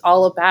movie is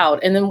all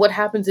about. And then what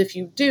happens if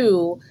you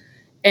do,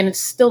 and it's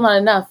still not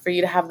enough for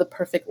you to have the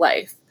perfect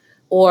life,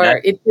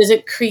 or does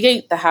it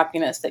create the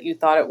happiness that you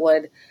thought it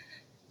would?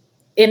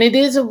 And it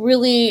is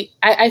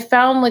I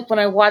found, like, when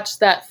I watched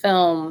that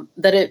film,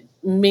 that it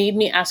made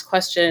me ask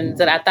questions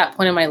that at that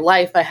point in my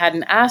life I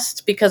hadn't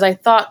asked, because I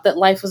thought that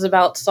life was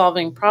about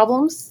solving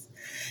problems.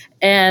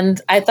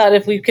 And I thought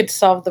if we could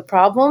solve the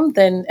problem,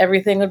 then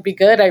everything would be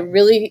good. I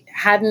really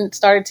hadn't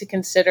started to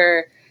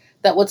consider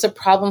that what's a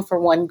problem for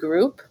one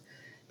group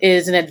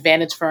is an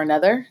advantage for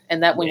another.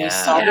 And that when you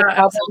solve the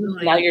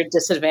problem, now you're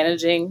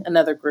disadvantaging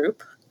another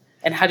group.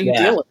 And how do you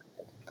deal with it?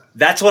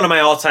 That's one of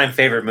my all-time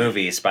favorite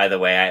movies, by the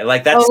way. I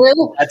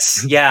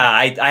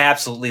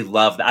absolutely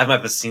love that.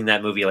 I've seen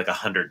that movie like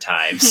 100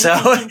 times. So,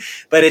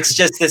 but it's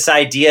just this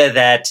idea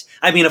that,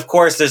 I mean, of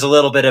course, there's a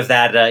little bit of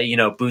that, you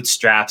know,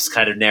 bootstraps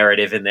kind of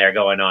narrative in there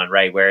going on,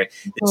 right? Where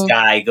this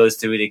guy goes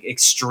through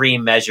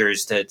extreme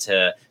measures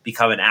to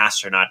become an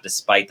astronaut,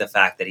 despite the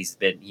fact that he's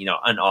been, you know,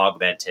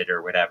 unaugmented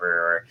or whatever,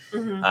 or,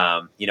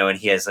 you know, and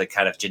he has a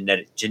kind of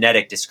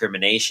genetic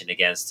discrimination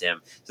against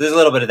him. So there's a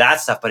little bit of that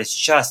stuff, but it's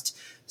just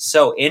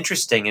so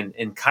interesting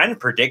and kind of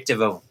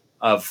predictive of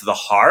the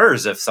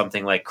horrors of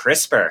something like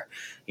CRISPR,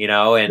 you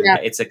know, and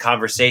it's a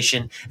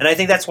conversation. And I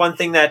think that's one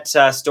thing that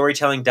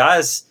storytelling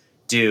does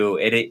do.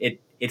 It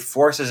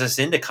forces us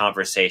into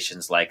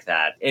conversations like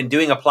that. And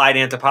doing applied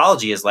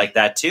anthropology is like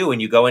that too. When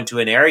you go into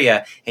an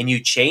area and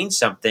you change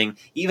something,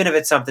 even if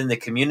it's something the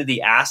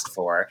community asked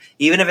for,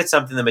 even if it's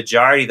something the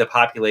majority of the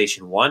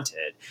population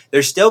wanted,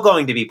 there's still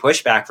going to be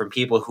pushback from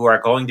people who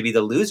are going to be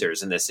the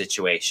losers in this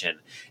situation.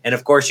 And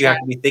of course, you have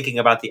to be thinking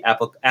about the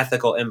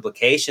ethical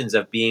implications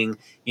of being,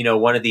 you know,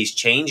 one of these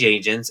change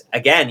agents.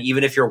 Again,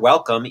 even if you're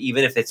welcome,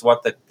 even if it's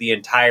what the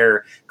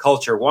entire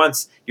culture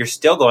wants, you're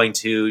still going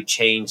to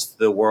change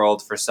the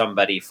world for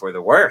somebody for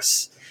the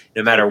worse,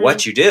 no matter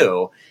what you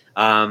do.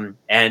 And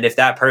if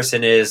that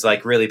person is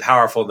like really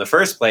powerful in the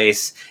first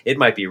place, it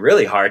might be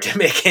really hard to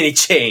make any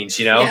change,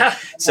 you know?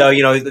 So,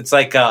 you know, it's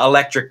like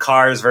electric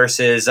cars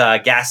versus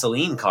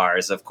gasoline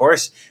cars. Of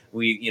course,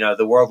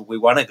 the world, we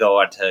want to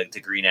go on to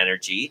green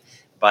energy,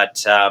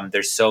 but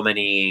there's so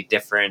many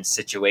different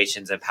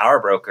situations and power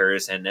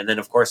brokers. And then,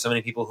 of course, so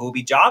many people who will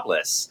be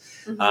jobless.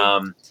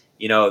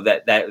 You know,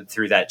 that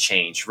through that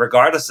change,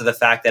 regardless of the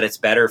fact that it's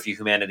better for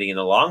humanity in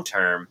the long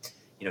term.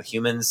 You know,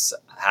 humans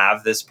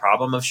have this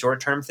problem of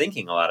short-term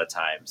thinking a lot of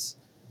times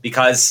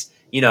because,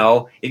 you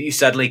know, if you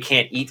suddenly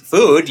can't eat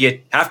food,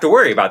 you have to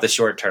worry about the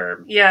short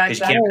term. Yeah, because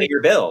you can't pay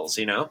your bills,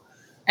 you know?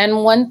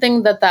 And one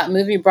thing that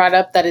movie brought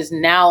up that is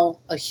now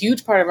a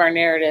huge part of our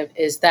narrative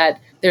is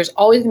that there's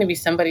always going to be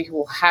somebody who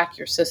will hack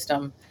your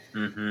system.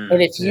 Mm-hmm. And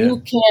if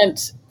you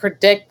can't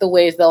predict the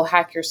ways they'll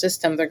hack your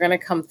system, they're going to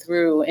come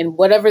through. And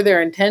whatever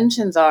their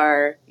intentions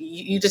are,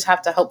 you just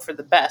have to hope for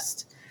the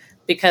best.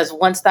 Because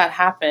once that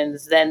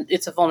happens, then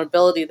it's a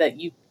vulnerability that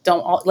you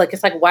don't, like,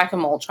 it's like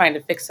whack-a-mole trying to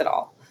fix it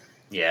all.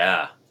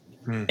 Yeah.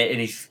 And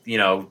if,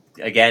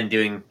 again,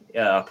 doing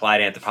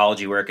applied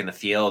anthropology work in the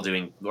field,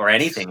 or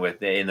anything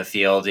in the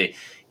field,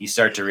 you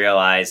start to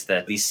realize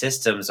that these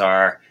systems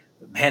are,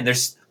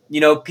 there's,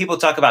 people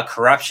talk about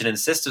corruption in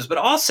systems, but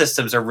all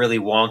systems are really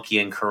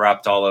wonky and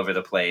corrupt all over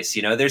the place.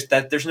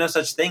 There's no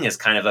such thing as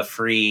kind of a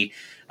free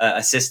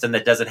a system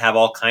that doesn't have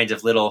all kinds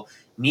of little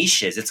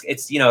niches.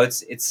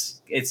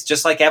 It's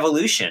just like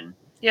evolution.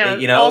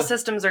 Yeah, all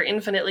systems are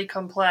infinitely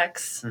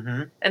complex.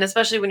 Mm-hmm. And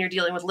especially when you're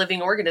dealing with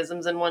living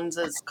organisms and ones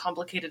as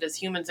complicated as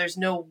humans, there's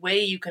no way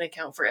you can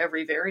account for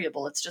every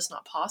variable. It's just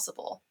not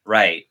possible.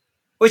 Right.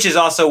 Which is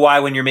also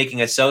why when you're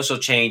making a social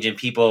change and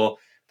people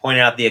point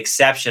out the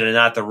exception and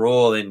not the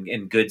rule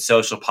in good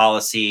social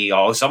policy,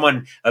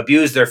 someone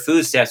abused their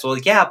food stamps. Well,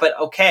 yeah, but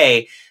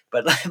okay.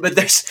 But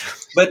there's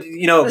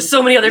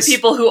so many other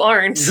people who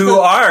aren't,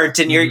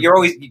 and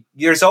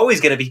there's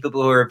always going to be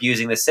people who are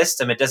abusing the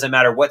system. It doesn't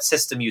matter what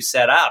system you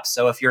set up.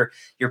 So if you're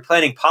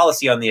planning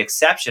policy on the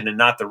exception and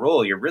not the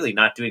rule, you're really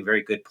not doing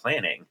very good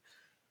planning.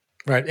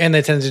 Right. And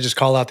they tend to just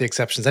call out the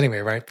exceptions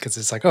anyway, right? Because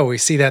it's like, oh, we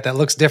see that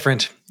looks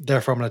different,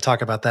 therefore I'm going to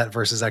talk about that,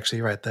 versus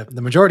actually, right,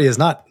 the majority is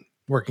not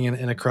working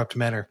in a corrupt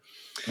manner.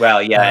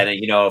 Well, yeah,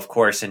 and of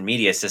course, in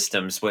media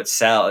systems,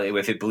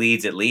 if it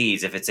bleeds, it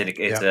leads. If it's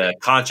a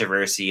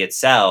controversy, it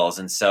sells.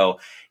 And so,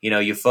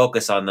 you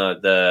focus on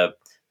the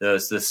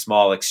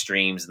small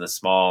extremes and the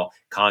small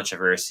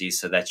controversies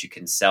so that you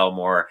can sell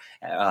more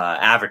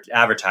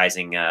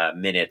advertising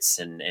minutes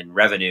and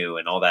revenue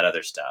and all that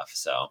other stuff.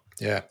 So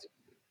yeah.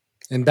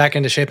 And back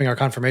into shaping our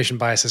confirmation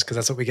biases, because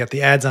that's what we get,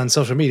 the ads on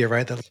social media,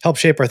 right? That help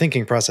shape our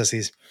thinking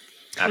processes.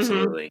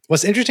 Absolutely. Mm-hmm.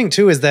 What's interesting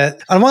too is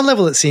that on one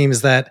level, it seems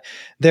that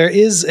there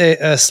is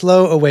a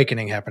slow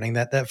awakening happening,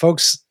 that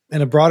folks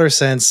in a broader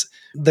sense,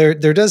 there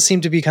does seem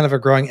to be kind of a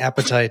growing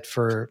appetite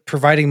for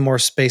providing more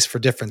space for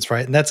difference,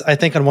 right? And that's, I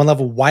think, on one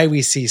level, why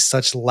we see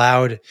such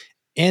loud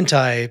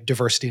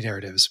anti-diversity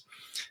narratives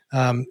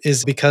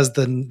is because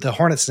the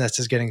hornet's nest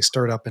is getting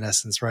stirred up in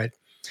essence, right?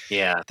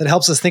 Yeah. That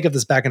helps us think of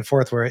this back and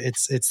forth where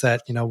it's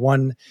that,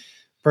 one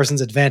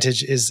person's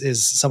advantage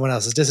is someone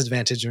else's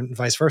disadvantage, and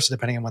vice versa,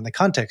 depending on when the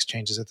context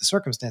changes or the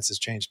circumstances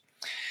change.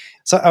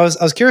 So I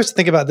was curious to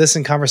think about this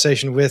in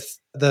conversation with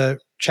the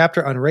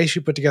chapter on race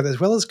you put together, as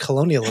well as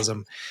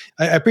colonialism.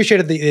 I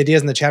appreciated the ideas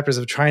in the chapters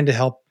of trying to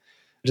help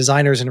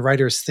designers and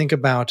writers think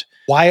about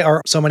why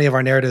are so many of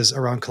our narratives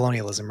around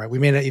colonialism, right? We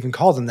may not even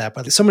call them that,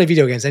 but so many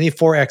video games, any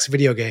 4X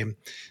video game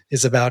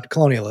is about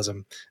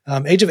colonialism.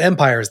 Age of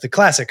Empires, the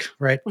classic,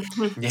 right?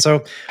 Yeah.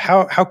 So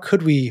how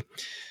could we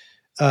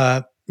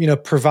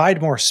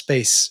provide more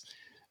space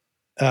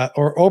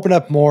or open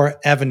up more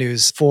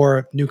avenues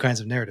for new kinds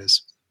of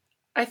narratives?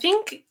 I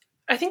think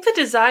the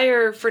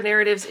desire for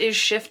narratives is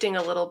shifting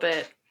a little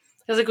bit.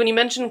 Because like when you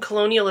mentioned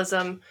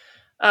colonialism,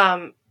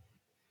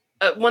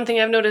 one thing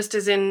I've noticed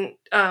is in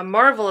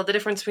Marvel, the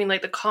difference between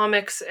like the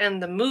comics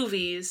and the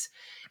movies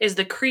is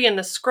the Kree and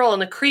the Skrull.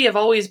 And the Kree have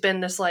always been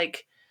this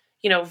like,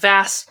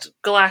 vast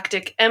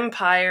galactic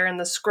empire, and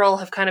the Skrull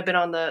have kind of been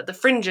on the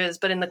fringes.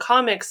 But in the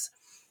comics,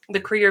 the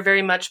Kree are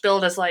very much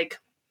billed as like,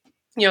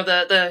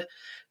 the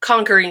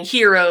conquering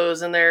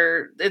heroes, and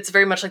it's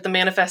very much like the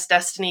Manifest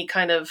Destiny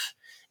kind of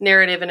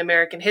narrative in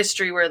American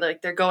history, where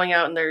like they're going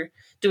out and they're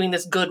doing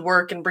this good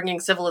work and bringing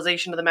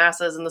civilization to the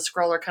masses, and the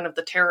Skrull are kind of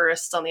the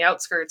terrorists on the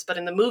outskirts. But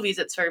in the movies,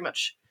 it's very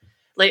much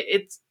like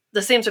it's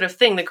the same sort of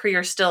thing. The Kree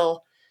are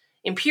still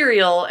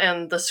imperial,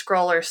 and the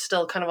Skrull are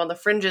still kind of on the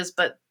fringes,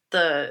 but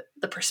the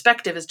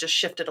perspective has just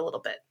shifted a little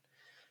bit.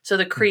 So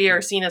the Kree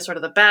are seen as sort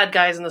of the bad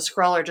guys, and the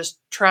Skrull are just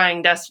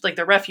trying like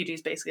the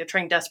refugees basically, are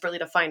trying desperately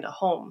to find a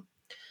home.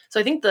 So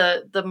I think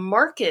the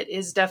market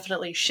is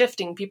definitely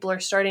shifting. People are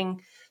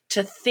starting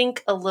to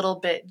think a little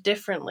bit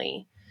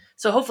differently.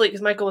 So hopefully,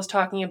 because Michael was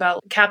talking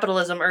about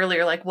capitalism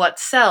earlier, like what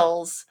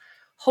sells,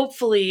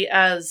 hopefully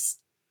as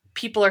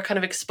people are kind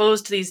of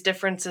exposed to these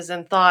differences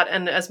in thought,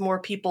 and as more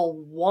people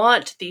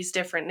want these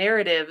different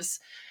narratives,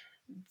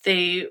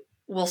 they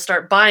will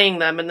start buying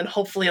them, and then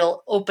hopefully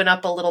it'll open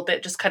up a little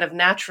bit just kind of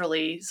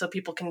naturally so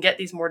people can get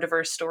these more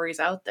diverse stories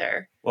out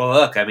there. Well,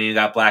 look, I mean, you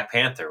got Black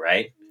Panther,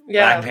 right?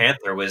 Yeah. Black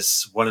Panther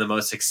was one of the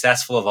most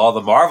successful of all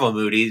the Marvel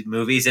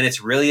movies, and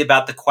it's really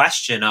about the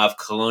question of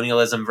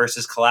colonialism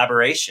versus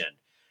collaboration,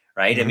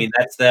 right? Mm-hmm. I mean,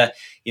 that's the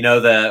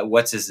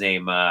what's his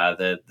name,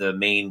 the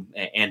main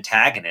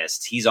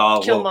antagonist. He's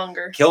all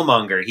Killmonger.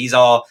 Killmonger. He's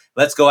all,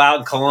 let's go out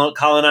and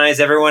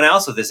colonize everyone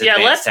else with this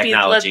advanced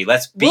technology.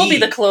 We'll be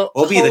the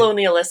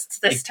colonialists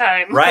this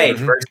time, right?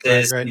 Mm-hmm.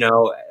 Versus right.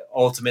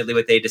 ultimately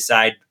what they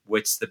decide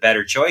what's the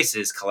better choice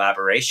is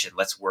collaboration.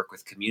 Let's work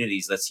with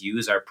communities. Let's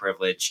use our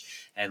privilege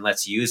and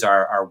let's use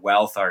our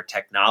wealth, our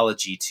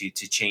technology to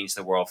change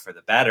the world for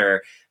the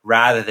better,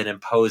 rather than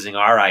imposing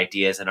our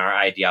ideas and our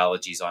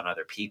ideologies on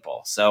other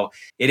people. So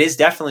it is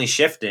definitely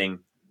shifting,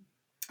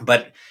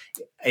 but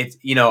it's,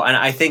 and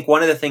I think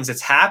one of the things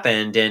that's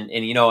happened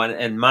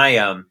and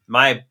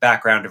my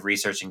background of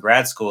research in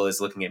grad school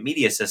is looking at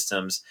media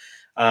systems.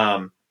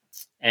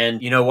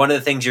 And, one of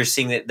the things you're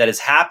seeing that has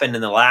happened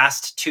in the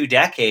last 2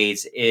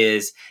 decades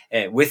is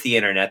with the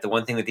internet, the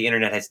one thing that the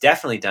internet has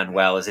definitely done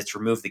well is it's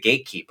removed the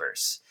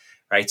gatekeepers,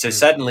 right? So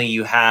suddenly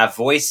you have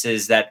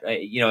voices that,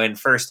 in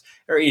first,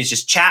 or it's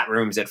just chat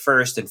rooms at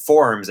first and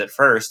forums at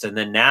first. And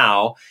then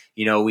now,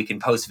 we can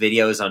post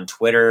videos on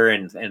Twitter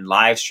and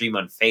live stream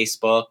on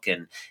Facebook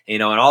and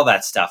all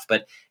that stuff.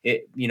 But,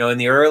 in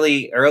the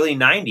early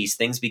 90s,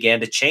 things began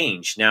to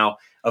change. Now,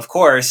 of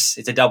course,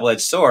 it's a double-edged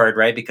sword,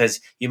 right?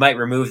 Because you might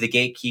remove the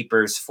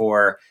gatekeepers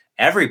for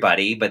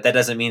everybody, but that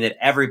doesn't mean that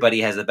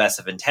everybody has the best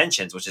of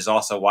intentions, which is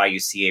also why you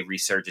see a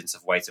resurgence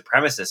of white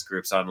supremacist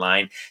groups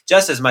online,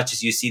 just as much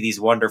as you see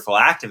these wonderful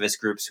activist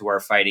groups who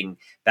are fighting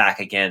back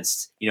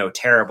against,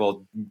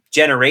 terrible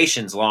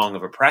generations long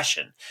of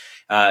oppression.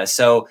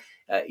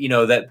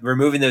 That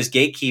removing those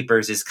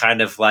gatekeepers is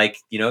kind of like,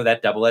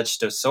 that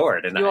double-edged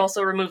sword. And you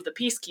also remove the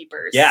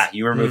peacekeepers. Yeah,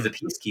 you remove the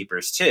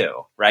peacekeepers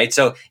too, right?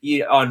 So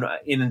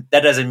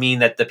that doesn't mean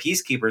that the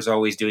peacekeepers are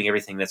always doing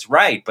everything that's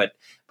right, but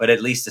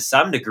at least to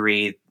some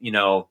degree,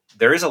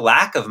 there is a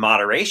lack of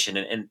moderation.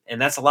 And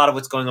that's a lot of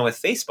what's going on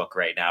with Facebook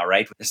right now,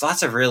 right? There's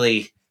lots of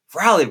really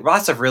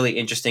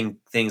interesting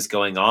things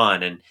going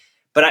on.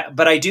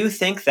 But I do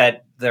think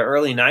that the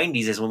early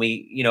 90s is when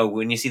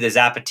when you see the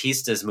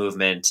Zapatistas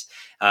movement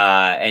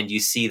and you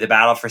see the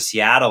Battle for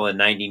Seattle in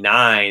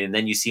 99, and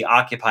then you see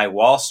Occupy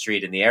Wall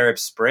Street and the Arab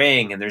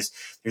Spring, and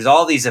there's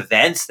all these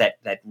events that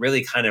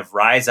really kind of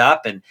rise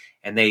up and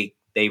they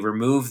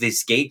remove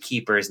these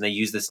gatekeepers and they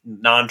use this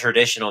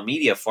non-traditional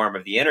media form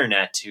of the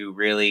internet to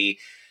really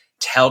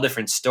tell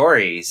different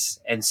stories.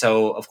 And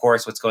so, of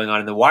course, what's going on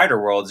in the wider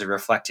world is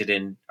reflected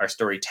in our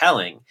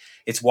storytelling.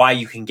 It's why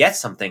you can get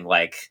something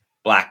like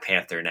Black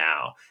Panther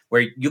now,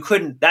 where you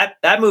couldn't,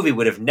 that movie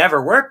would have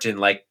never worked in,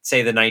 like,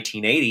 say, the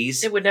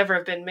 1980s. It would never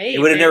have been made. It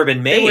would have never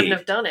been made. They wouldn't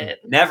have done it.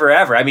 Never,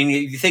 ever. I mean,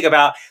 you think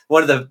about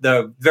one of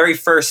the very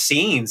first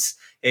scenes,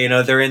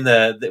 they're in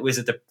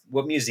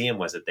what museum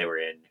was it they were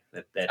in?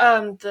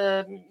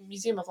 The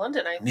Museum of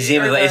London, I think. Is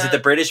it the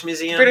British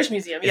Museum? British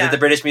Museum, yeah. Is it the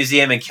British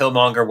Museum? And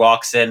Killmonger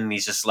walks in and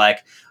he's just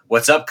like,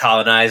 "What's up,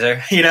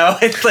 colonizer?"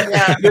 It's like,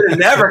 you would have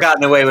never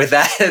gotten away with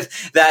that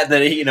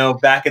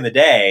back in the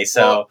day.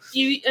 So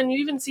you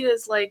even see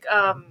this, like,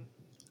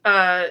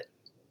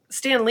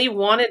 Stan Lee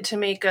wanted to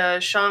make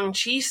a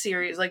Shang-Chi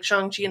series, like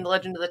Shang-Chi and the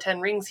Legend of the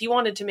Ten Rings. He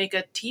wanted to make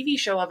a TV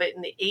show of it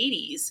in the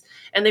 80s,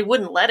 and they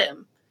wouldn't let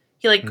him.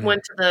 He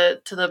went to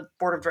the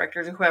board of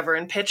directors or whoever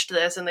and pitched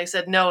this, and they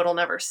said, no, it'll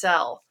never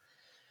sell.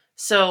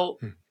 So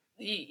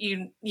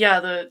the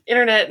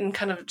internet and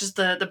kind of just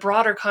the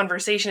broader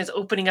conversation is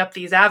opening up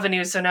these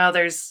avenues. So now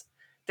there's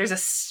a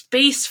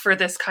space for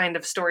this kind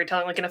of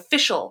storytelling, like an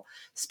official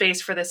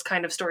space for this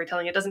kind of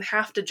storytelling. It doesn't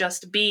have to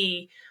just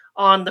be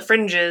on the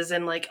fringes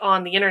and like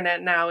on the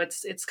internet now.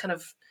 It's kind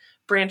of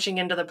branching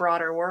into the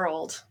broader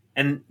world.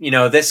 And,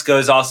 this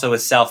goes also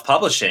with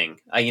self-publishing.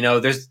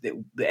 There's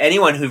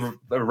anyone who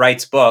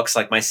writes books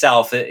like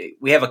myself,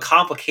 we have a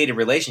complicated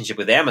relationship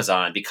with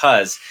Amazon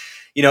because,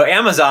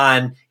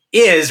 Amazon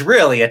is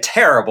really a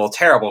terrible,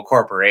 terrible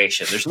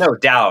corporation. There's no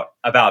doubt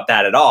about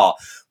that at all.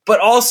 But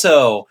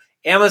also,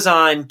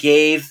 Amazon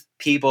gave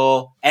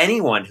people,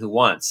 anyone who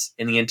wants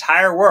in the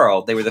entire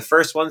world, they were the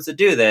first ones to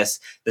do this,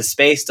 the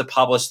space to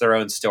publish their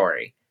own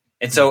story.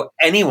 And so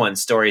anyone's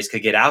stories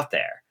could get out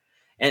there.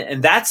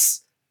 And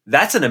that's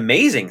an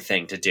amazing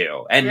thing to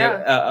do. And,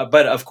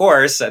 but of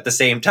course, at the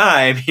same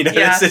time,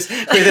 this is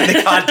within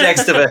the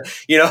context of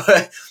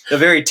a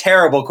very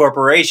terrible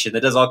corporation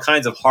that does all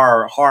kinds of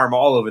harm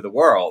all over the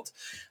world.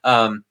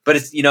 But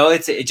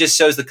it just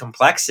shows the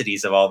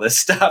complexities of all this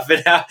stuff.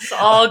 And how, it's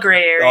all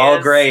gray areas.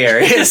 All gray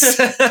areas.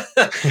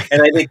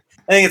 And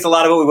I think it's a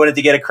lot of what we wanted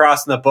to get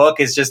across in the book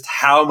is just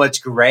how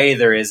much gray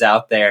there is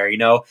out there,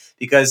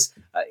 because,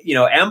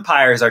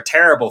 empires are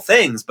terrible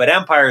things, but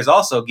empires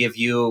also give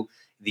you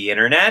the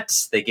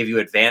internet. They give you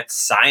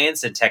advanced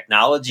science and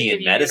technology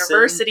and medicine,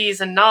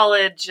 universities and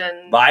knowledge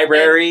and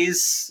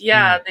libraries.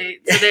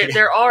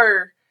 There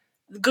are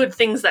good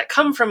things that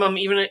come from them,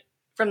 even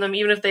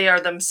if they are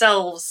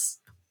themselves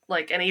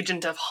like an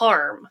agent of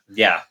harm.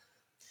 Yeah.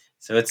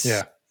 So it's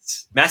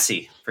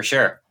messy for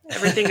sure.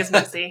 Everything is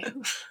messy.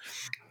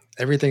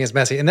 Everything is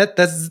messy. And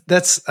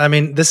that's, I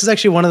mean, this is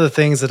actually one of the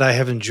things that I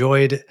have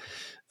enjoyed,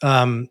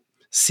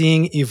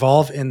 seeing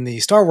evolve in the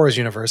Star Wars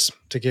universe,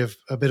 to give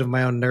a bit of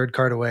my own nerd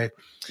card away.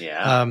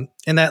 Yeah.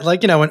 And that,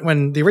 like,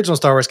 when the original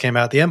Star Wars came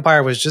out, the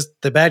Empire was just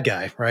the bad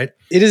guy, right?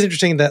 It is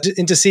interesting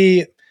to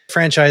see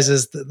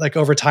franchises like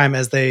over time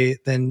as they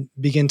then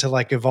begin to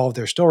like evolve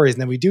their stories.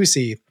 And then we do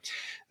see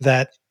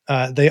that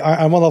they are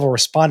on one level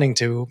responding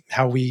to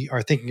how we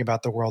are thinking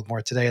about the world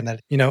more today. And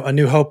that, A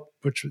New Hope,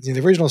 which the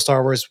original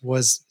Star Wars,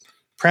 was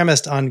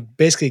premised on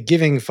basically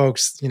giving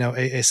folks,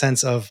 a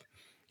sense of,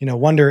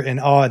 wonder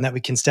and awe, and that we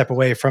can step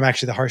away from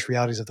actually the harsh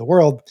realities of the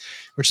world,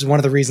 which is one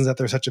of the reasons that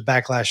there's such a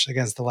backlash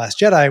against The Last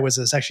Jedi, was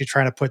it's actually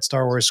trying to put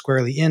Star Wars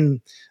squarely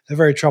in a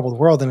very troubled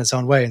world in its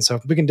own way. And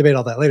so we can debate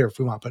all that later if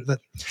we want, but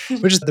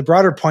which is the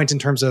broader point in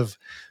terms of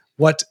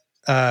what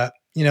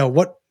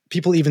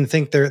people even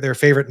think their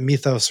favorite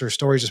mythos or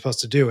stories are supposed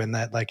to do. And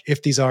that, like,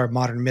 if these are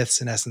modern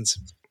myths in essence,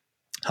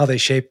 how they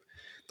shape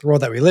the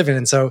world that we live in.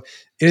 And so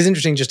it is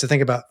interesting just to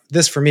think about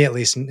this, for me at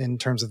least, in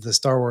terms of the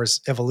Star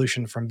Wars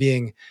evolution from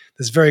being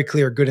this very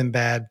clear good and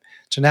bad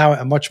to now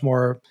a much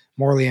more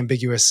morally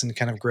ambiguous and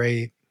kind of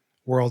gray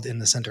world in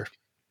the center.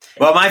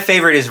 Well, my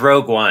favorite is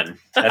Rogue One.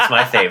 That's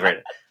my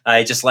favorite.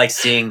 I just like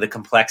seeing the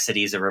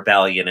complexities of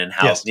rebellion and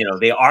how,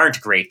 they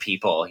aren't great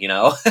people,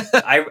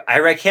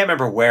 I can't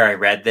remember where I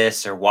read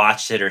this or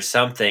watched it or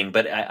something,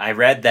 but I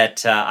read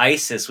that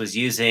ISIS was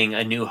using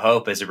A New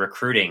Hope as a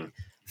recruiting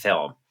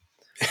film.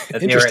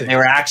 They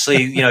were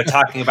actually,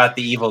 talking about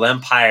the evil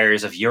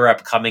empires of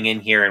Europe coming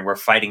in here and we're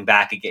fighting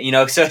back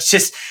again. So it's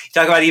just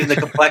talk about even the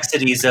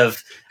complexities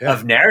of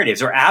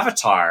narratives. Or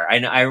Avatar.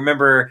 I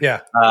remember, which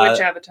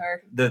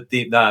Avatar?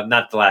 The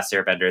not the Last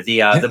Airbender.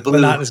 The blue, the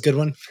not as good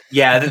one.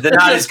 Yeah, the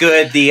not as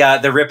good.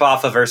 The rip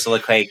off of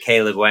Ursula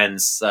K. Le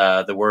Guin's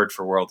The Word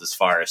for World is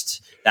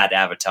Forest. That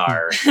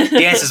Avatar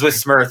dances with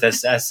Smurf,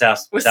 as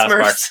South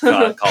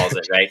Park calls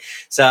it, right?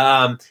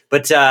 So,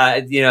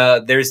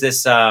 there's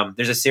this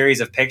there's a series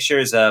of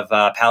pictures of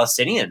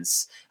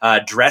Palestinians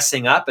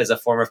dressing up as a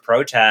form of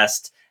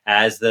protest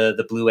as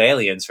the blue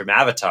aliens from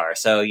Avatar.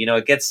 So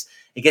it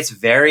gets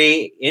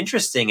very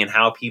interesting in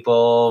how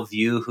people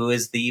view who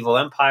is the evil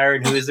empire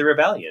and who is the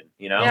rebellion.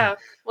 Yeah,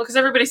 well, because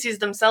everybody sees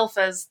themselves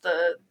as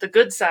the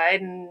good side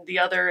and the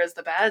other as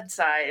the bad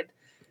side.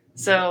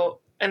 So.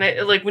 And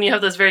when you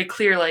have those very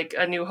clear, like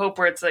A New Hope,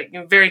 where it's like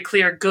very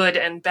clear good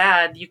and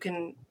bad,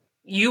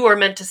 you are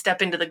meant to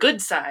step into the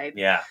good side.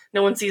 Yeah.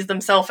 No one sees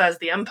themselves as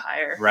the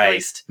Empire. Right. At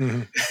least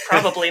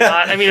probably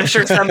not. I mean, I'm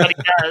sure somebody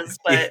does,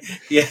 but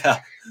yeah.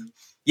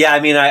 I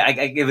mean,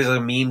 it was a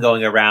meme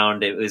going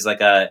around. It was like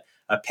a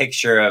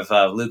picture of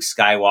Luke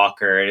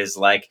Skywalker. It is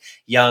like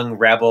young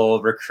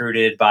rebel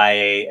recruited by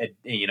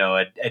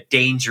a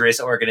dangerous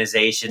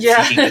organization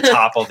seeking to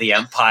topple the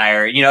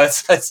Empire.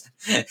 It's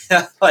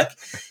like,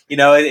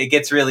 it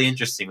gets really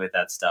interesting with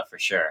that stuff for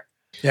sure.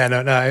 Yeah,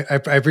 no, I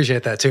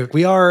appreciate that too.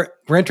 We're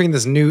entering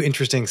this new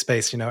interesting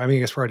space. I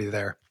guess we're already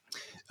there.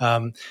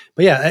 But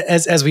yeah,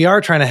 as we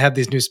are trying to have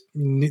these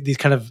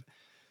kind of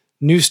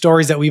new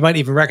stories that we might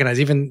even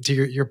recognize, even to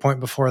your point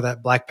before,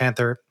 that Black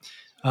Panther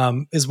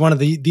is one of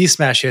the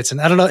smash hits. And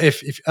I don't know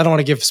if I don't want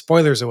to give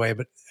spoilers away,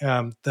 but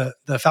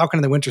the Falcon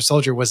and the Winter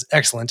Soldier was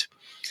excellent.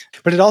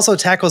 But it also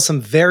tackles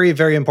some very,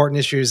 very important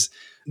issues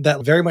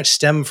that very much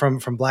stem from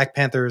Black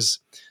Panther's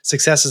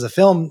success as a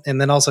film. And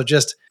then also it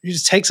just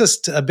takes us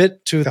a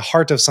bit to the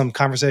heart of some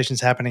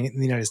conversations happening in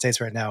the United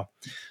States right now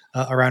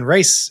around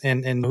race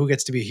and who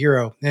gets to be a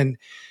hero. And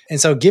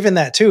so given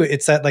that too,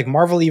 it's that like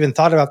Marvel even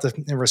thought about this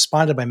and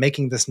responded by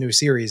making this new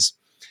series,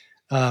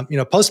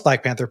 post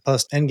Black Panther,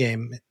 post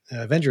Endgame,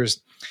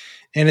 Avengers.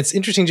 And it's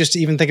interesting just to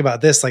even think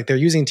about this, like they're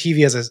using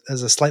TV as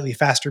a slightly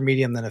faster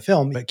medium than a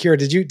film. But Kira,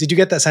 did you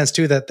get that sense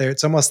too, that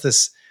it's almost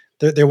this,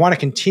 they want to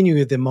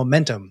continue the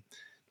momentum?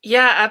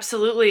 Yeah,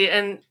 absolutely.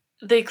 And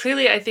they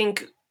clearly, I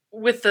think,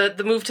 with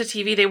the move to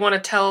TV, they want to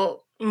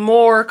tell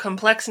more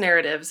complex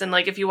narratives. And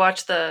like if you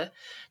watch the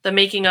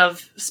making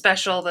of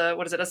special,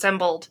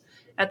 Assembled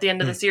at the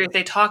end of the series,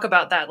 they talk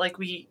about that. Like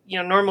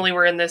normally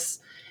we're in this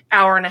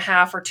hour and a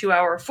half or 2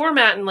 hour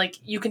format, and like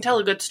you can tell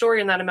a good story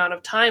in that amount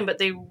of time, but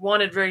they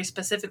wanted very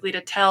specifically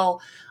to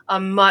tell a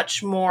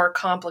much more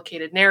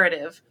complicated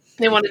narrative.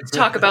 They wanted to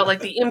talk about like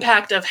the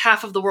impact of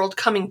half of the world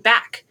coming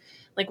back.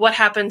 Like what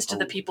happens to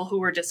the people who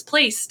were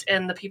displaced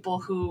and the people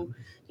who,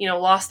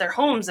 lost their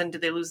homes, and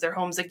did they lose their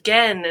homes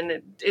again?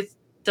 And it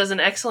does an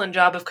excellent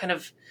job of kind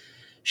of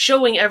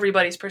showing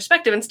everybody's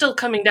perspective and still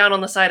coming down on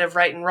the side of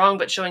right and wrong,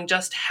 but showing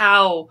just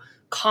how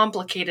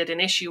complicated an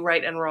issue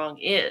right and wrong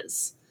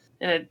is.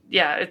 And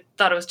I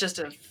thought it was just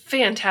a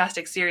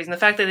fantastic series. And the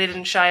fact that they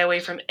didn't shy away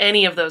from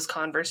any of those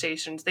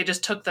conversations, they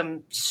just took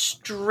them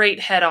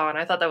straight head on.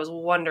 I thought that was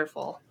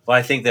wonderful. Well,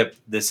 I think that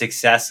the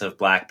success of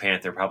Black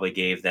Panther probably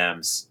gave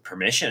them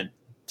permission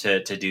to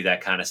do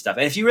that kind of stuff.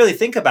 And if you really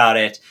think about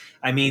it,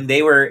 I mean,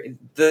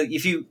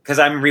 because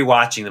I'm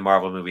rewatching the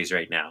Marvel movies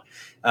right now.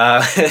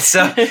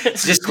 So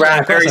just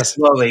grab very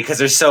slowly because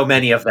there's so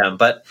many of them.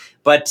 But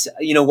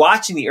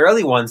watching the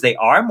early ones, they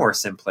are more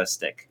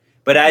simplistic.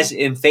 But as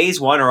in phase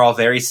 1 are all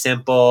very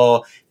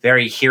simple,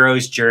 very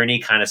hero's journey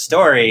kind of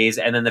stories.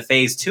 And then the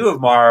phase 2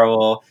 of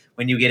Marvel,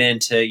 when you get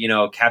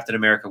into, Captain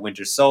America,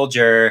 Winter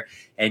Soldier,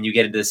 and you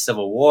get into the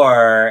Civil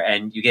War,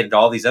 and you get into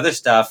all these other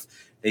stuff,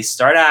 they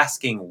start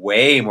asking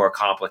way more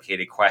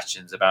complicated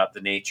questions about the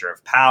nature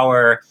of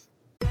power.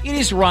 It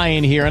is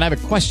Ryan here, and I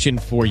have a question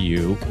for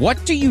you.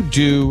 What do you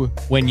do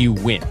when you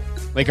win?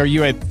 Like, are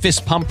you a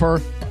fist pumper,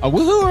 a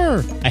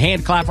woohooer, a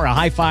hand clapper, a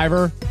high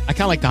fiver? I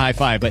kind of like the high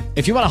five, but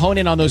if you want to hone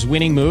in on those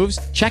winning moves,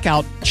 check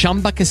out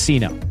Chumba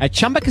Casino. At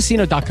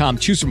ChumbaCasino.com,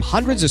 choose from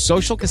hundreds of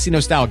social casino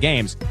style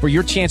games for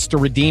your chance to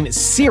redeem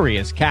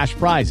serious cash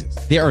prizes.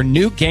 There are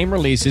new game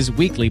releases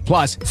weekly,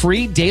 plus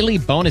free daily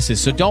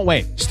bonuses. So don't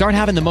wait. Start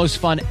having the most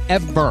fun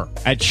ever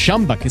at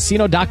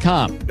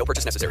ChumbaCasino.com. No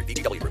purchase necessary.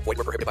 VGW. Void were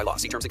prohibited by law.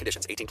 See terms and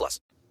conditions. 18+.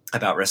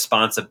 About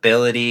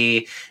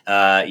responsibility,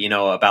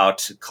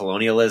 about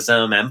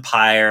colonialism,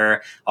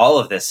 empire, all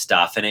of this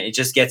stuff. And it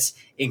just gets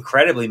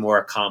incredibly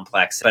more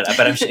complex. But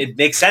it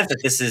makes sense that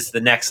this is the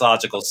next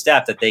logical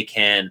step, that they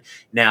can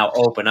now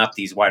open up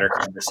these wider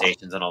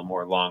conversations on a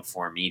more long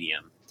form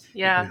medium.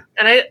 Yeah.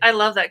 And I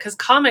love that, because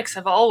comics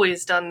have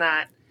always done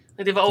that.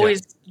 Like, they've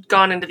always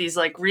gone into these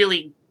like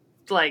really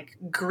like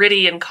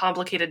gritty and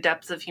complicated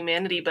depths of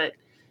humanity, but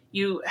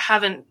you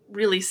haven't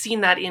really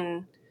seen that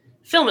in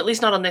film, at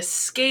least not on this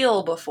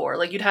scale before.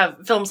 Like, you'd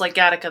have films like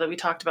Gattaca that we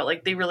talked about,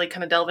 like they really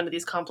kind of delve into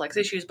these complex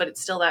issues, but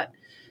it's still that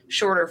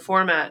shorter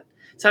format.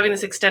 So having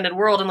this extended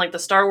world, and like the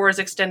Star Wars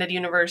extended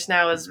universe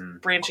now is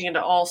branching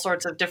into all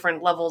sorts of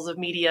different levels of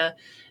media,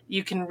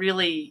 you can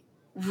really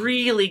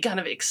kind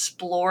of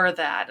explore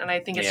that. And I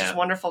think it's just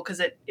wonderful, because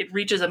it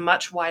reaches a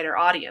much wider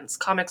audience.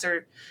 Comics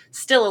are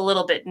still a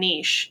little bit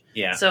niche.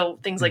 Yeah. So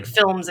things like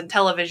films and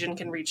television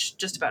can reach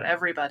just about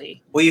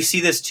everybody. Well, you see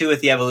this too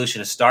with the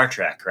evolution of Star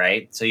Trek,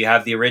 right? So you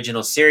have the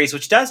original series,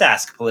 which does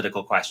ask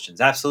political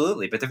questions,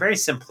 absolutely, but they're very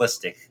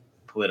simplistic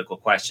political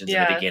questions in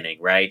the beginning,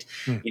 right?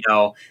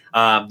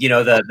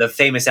 The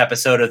famous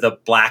episode of the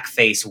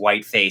blackface,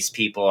 whiteface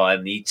people,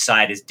 and each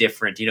side is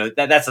different.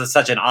 That's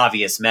such an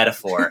obvious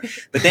metaphor.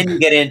 But then you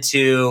get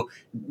into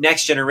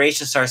Next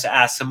Generation starts to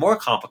ask some more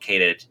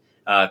complicated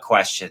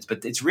questions.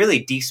 But it's really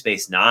Deep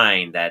Space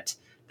Nine that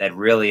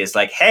really is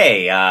like,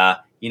 hey,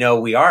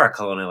 we are a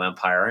colonial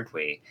empire, aren't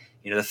we?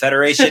 The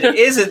Federation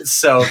isn't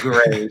so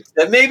great,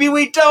 that maybe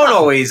we don't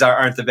always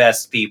aren't the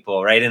best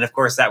people, right? And of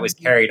course, that was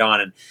carried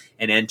on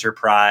in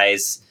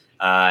Enterprise,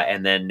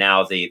 and then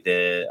now the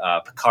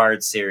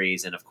Picard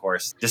series, and of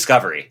course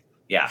Discovery.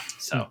 Yeah.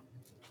 So,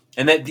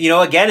 and then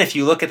again, if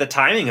you look at the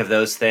timing of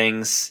those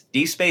things,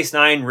 Deep Space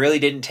Nine really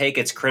didn't take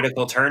its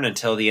critical turn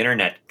until the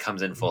internet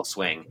comes in full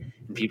swing,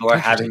 and people are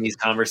having these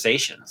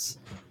conversations.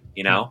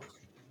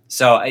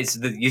 So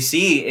you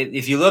see,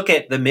 if you look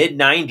at the mid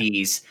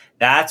 '90s.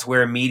 That's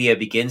where media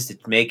begins to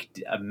make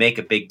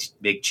a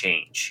big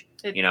change.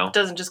 It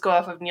doesn't just go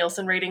off of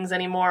Nielsen ratings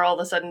anymore. All of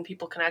a sudden,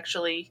 people can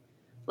actually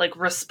like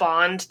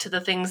respond to the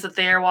things that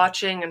they are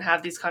watching and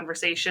have these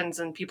conversations,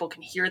 and people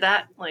can hear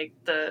that. Like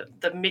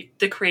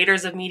the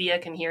creators of media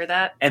can hear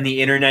that, and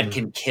the internet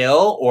can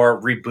kill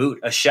or reboot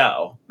a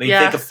show. I mean,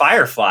 think of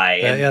Firefly.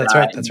 That's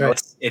right. That's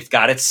right. It's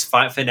got its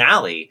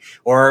finale,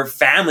 or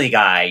Family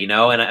Guy.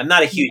 And I'm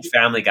not a huge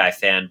Family Guy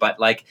fan, but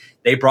like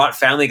they brought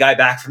Family Guy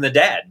back from the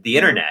dead. The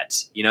internet.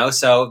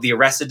 So the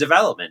Arrested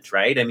Development,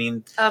 right? I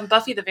mean,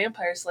 Buffy the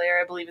Vampire Slayer,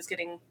 I believe, is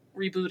getting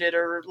rebooted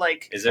or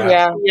like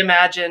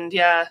reimagined.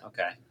 Yeah.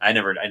 Okay. I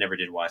never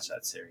did watch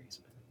that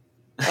series.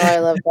 Oh, I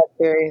love that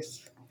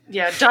series.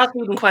 Yeah, Joss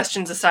Whedon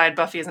questions aside,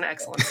 Buffy is an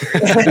excellent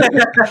series.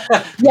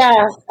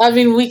 Yeah, I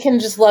mean, we can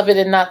just love it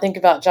and not think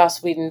about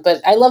Joss Whedon,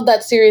 but I love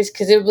that series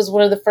because it was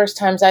one of the first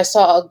times I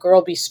saw a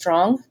girl be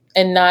strong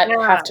and not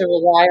have to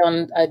rely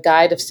on a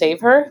guy to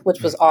save her,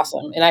 which was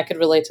awesome, and I could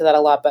relate to that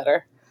a lot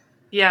better.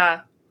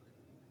 Yeah.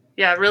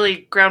 Yeah,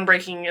 really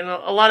groundbreaking in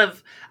a lot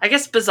of, I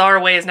guess,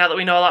 bizarre ways now that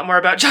we know a lot more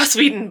about Joss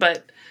Whedon,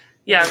 but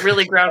yeah,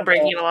 really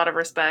groundbreaking in a lot of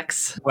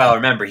respects. Well,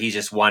 remember, he's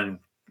just one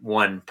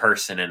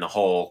person in the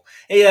whole.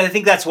 I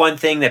think that's one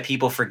thing that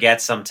people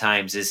forget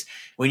sometimes is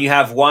when you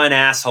have one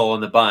asshole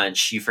in the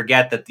bunch, you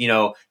forget that,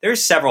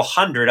 there's several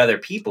hundred other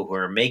people who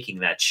are making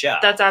that show.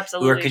 That's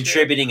absolutely who are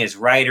contributing as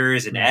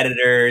writers and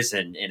editors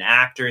and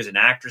actors and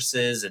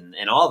actresses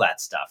and all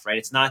that stuff, right?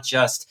 It's not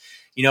just,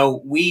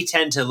 we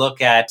tend to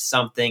look at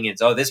something and,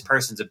 this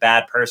person's a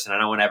bad person. I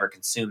don't want to ever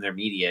consume their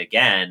media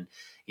again.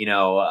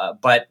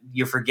 But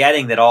you're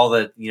forgetting that all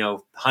the,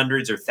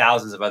 hundreds or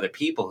thousands of other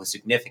people who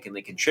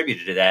significantly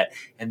contributed to that.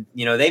 And,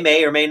 they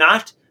may or may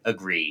not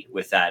agree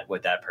with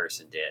what that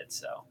person did.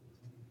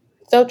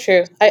 So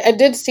true. I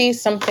did see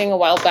something a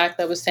while back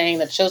that was saying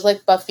that shows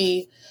like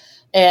Buffy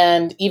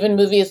and even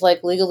movies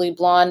like Legally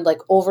Blonde, like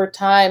over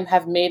time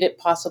have made it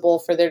possible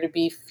for there to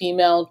be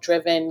female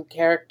driven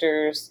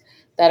characters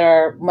that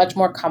are much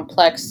more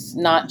complex,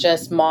 not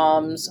just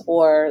moms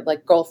or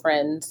like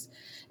girlfriends.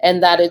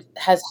 And that it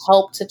has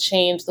helped to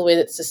change the way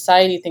that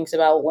society thinks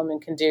about what women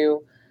can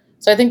do.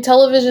 So I think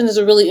television is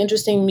a really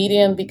interesting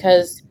medium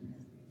because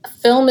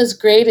film is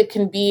great. It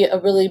can be a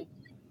really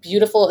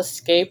beautiful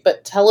escape,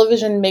 but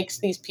television makes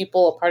these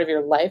people a part of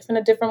your life in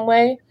a different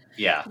way.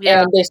 Yeah.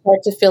 And they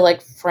start to feel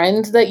like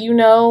friends that you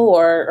know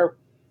or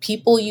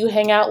people you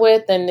hang out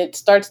with. And it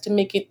starts to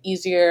make it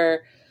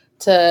easier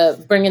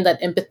to bring in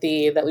that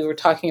empathy that we were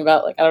talking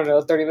about,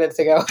 30 minutes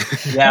ago.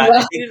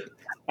 Yeah.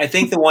 I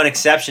think the one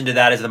exception to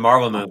that is the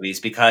Marvel movies,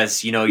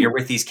 because, you're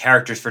with these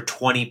characters for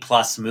 20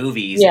 plus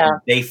movies. Yeah.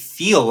 And they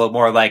feel a little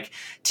more like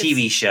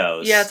TV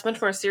shows. Yeah, it's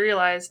much more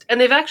serialized. And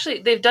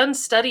they've done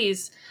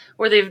studies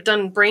where they've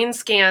done brain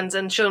scans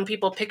and shown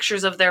people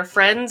pictures of their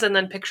friends and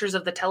then pictures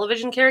of the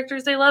television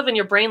characters they love, and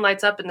your brain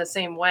lights up in the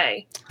same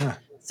way. Huh.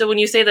 So when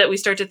you say that we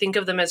start to think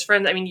of them as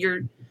friends, I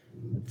mean,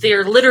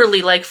 they're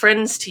literally like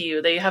friends to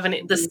you. They have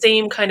the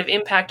same kind of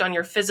impact on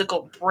your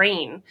physical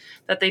brain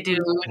that they do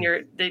when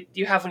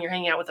you have when you're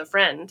hanging out with a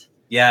friend.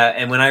 Yeah,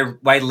 and when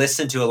I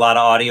listen to a lot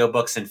of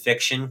audiobooks and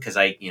fiction, because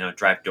I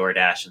drive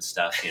DoorDash and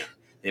stuff,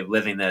 they're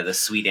living the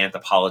sweet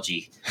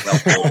anthropology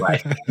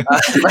life.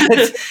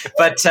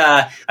 So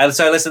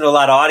I listen to a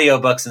lot of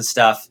audiobooks and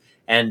stuff,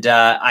 and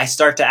I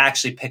start to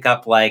actually pick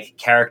up like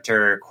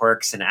character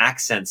quirks and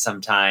accents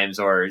sometimes,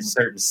 or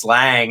certain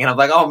slang, and I'm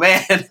like, oh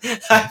man,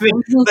 I've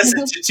been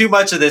listening to too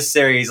much of this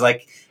series.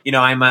 Like,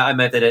 I'm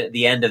at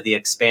the end of The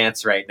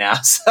Expanse right now,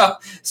 so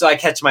I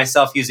catch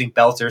myself using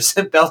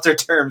belter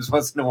terms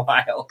once in a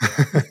while.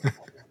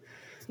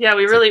 Yeah,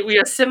 we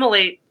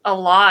assimilate a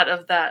lot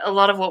of that, a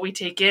lot of what we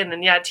take in.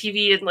 And yeah,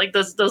 TV and like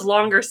those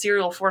longer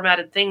serial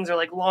formatted things, or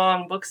like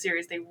long book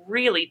series, they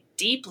really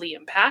deeply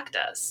impact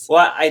us.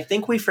 Well, I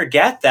think we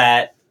forget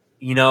that,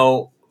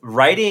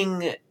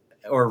 writing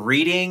or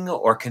reading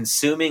or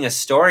consuming a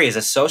story is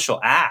a social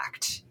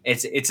act.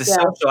 It's a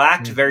social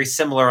act, very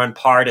similar on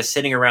par to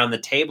sitting around the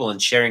table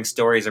and sharing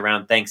stories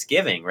around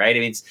Thanksgiving, right? I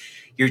mean,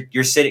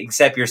 you're sitting,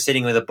 except you're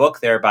sitting with a book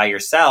there by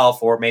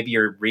yourself, or maybe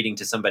you're reading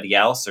to somebody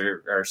else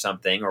or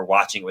something, or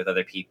watching with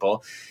other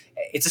people.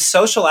 It's a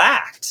social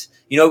act.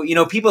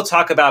 People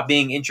talk about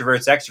being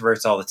introverts,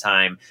 extroverts all the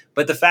time,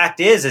 but the fact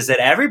is that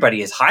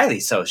everybody is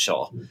highly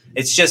social.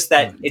 It's just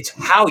that it's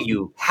how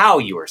you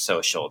are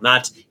social,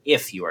 not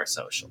if you are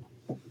social.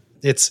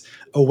 It's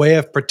a way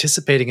of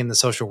participating in the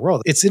social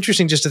world. It's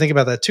interesting just to think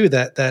about that too,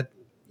 that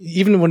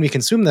even when we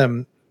consume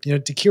them, to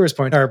Kira's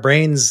point, our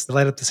brains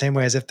light up the same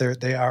way as if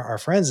they are our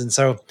friends. And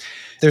so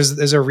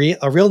there's a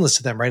realness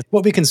to them, right?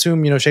 What we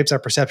consume, shapes our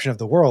perception of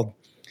the world.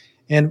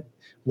 And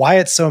why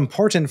it's so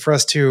important for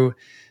us to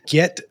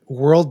get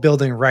world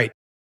building right.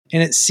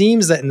 And it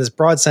seems that in this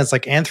broad sense,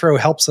 like Anthro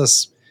helps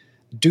us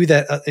do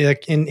that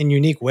in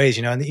unique ways,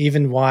 and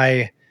even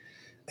why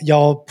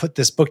y'all put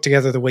this book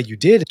together the way you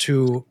did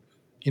to,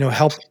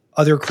 help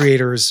other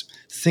creators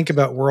think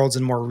about worlds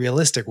in more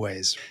realistic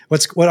ways.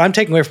 What I'm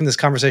taking away from this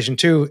conversation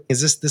too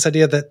is this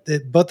idea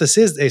that both this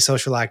is a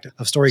social act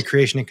of story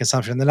creation and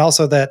consumption, and then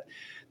also that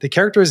the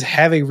characters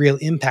have a real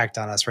impact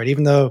on us, right?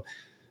 Even though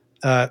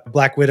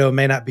Black Widow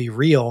may not be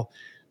real,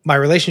 my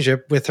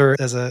relationship with her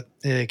as a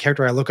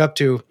character I look up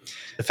to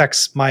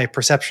affects my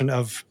perception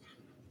of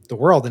the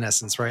world in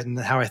essence, right? And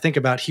how I think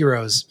about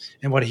heroes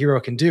and what a hero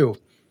can do.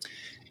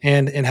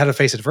 And how to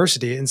face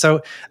adversity. And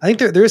so I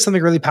think there is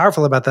something really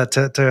powerful about that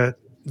to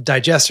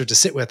digest or to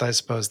sit with, I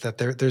suppose, that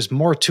there's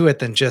more to it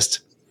than just,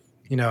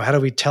 how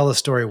do we tell a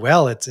story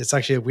well? It's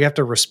actually, we have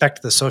to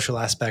respect the social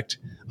aspect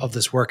of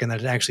this work, and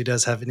that it actually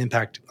does have an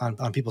impact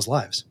on people's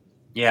lives.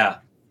 Yeah.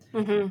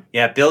 Mm-hmm.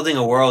 Yeah. Building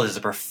a world is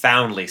a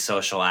profoundly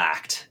social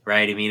act,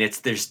 right? I mean,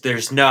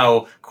 there's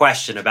no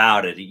question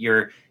about it.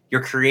 You're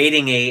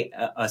creating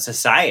a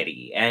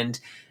society, and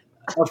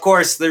of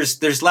course,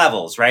 there's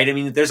levels, right? I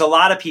mean, there's a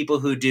lot of people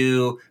who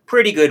do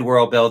pretty good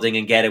world building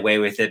and get away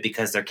with it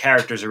because their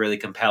characters are really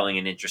compelling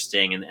and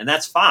interesting, and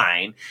that's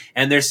fine.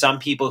 And there's some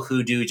people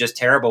who do just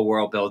terrible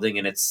world building,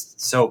 and it's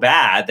so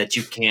bad that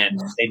you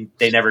can't,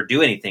 they never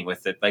do anything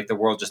with it. Like the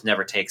world just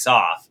never takes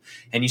off.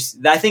 And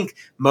I think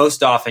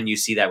most often you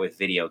see that with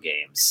video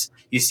games.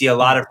 You see a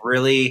lot of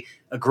really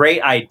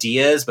great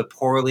ideas, but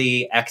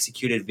poorly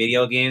executed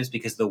video games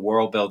because the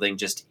world building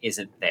just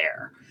isn't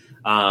there.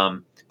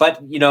 But,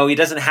 it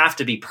doesn't have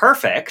to be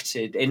perfect.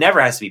 It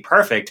never has to be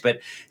perfect. But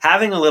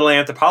having a little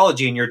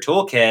anthropology in your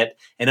toolkit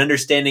and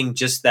understanding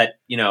just that,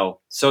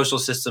 social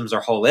systems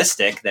are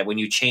holistic, that when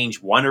you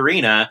change one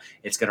arena,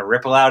 it's going to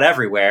ripple out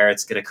everywhere.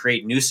 It's going to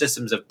create new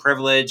systems of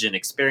privilege and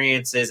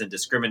experiences and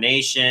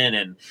discrimination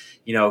and,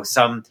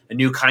 some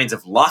new kinds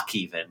of luck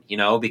even,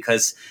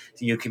 because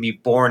you can be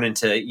born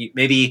into,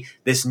 maybe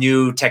this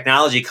new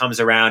technology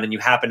comes around and you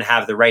happen to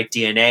have the right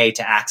DNA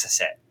to access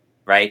it.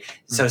 Right.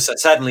 Mm-hmm. So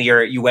suddenly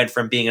you went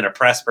from being an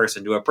oppressed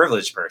person to a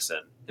privileged person.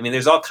 I mean,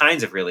 there's all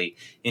kinds of really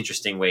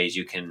interesting ways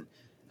you can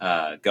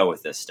go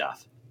with this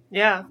stuff.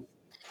 Yeah.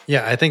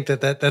 Yeah, I think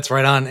that's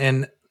right on.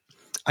 And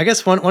I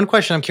guess one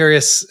question I'm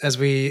curious as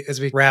we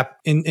wrap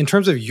in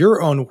terms of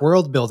your own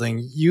world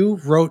building, you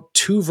wrote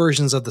 2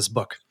 versions of this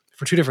book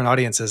for 2 different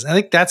audiences. I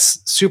think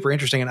that's super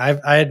interesting. And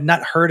I had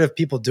not heard of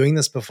people doing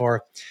this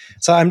before.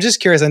 So I'm just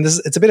curious, and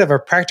it's a bit of a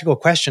practical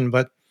question,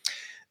 but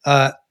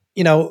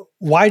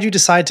why did you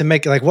decide to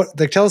make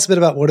tell us a bit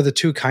about what are the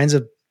 2 kinds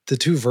of the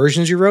 2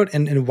 versions you wrote,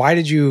 and why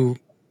did you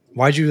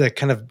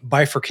kind of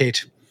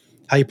bifurcate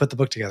how you put the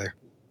book together?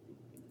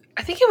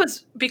 I think it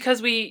was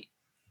because we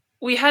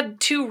had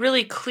 2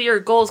 really clear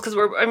goals, because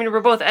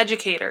we're both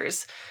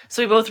educators.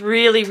 So we both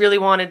really, really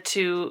wanted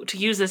to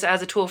use this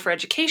as a tool for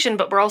education,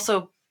 but we're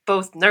also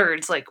both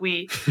nerds. Like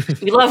we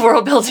love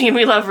world building,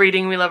 we love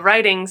reading, we love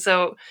writing.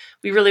 So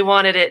we really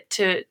wanted it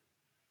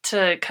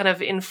to kind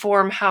of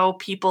inform how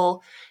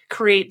people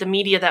create the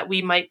media that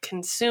we might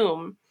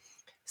consume.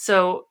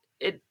 So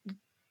it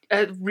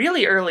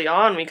really early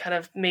on, we kind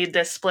of made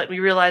this split. We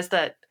realized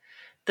that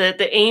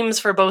the aims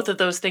for both of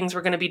those things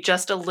were going to be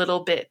just a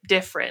little bit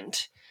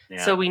different.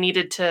 Yeah. So we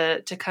needed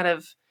to kind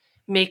of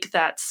make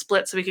that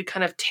split so we could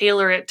kind of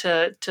tailor it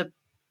to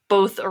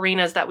both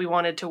arenas that we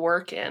wanted to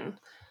work in.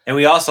 And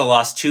we also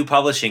lost 2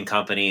 publishing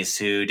companies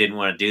who didn't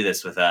want to do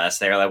this with us.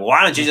 They were like, well,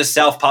 why don't you just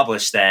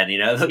self-publish then?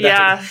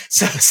 Yeah.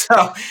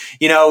 So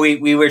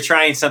we were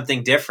trying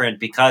something different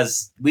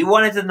because we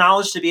wanted the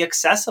knowledge to be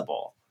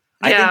accessible.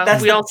 Yeah, I think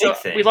that's the big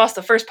thing. We lost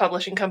the first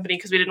publishing company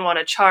because we didn't want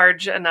to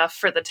charge enough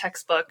for the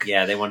textbook.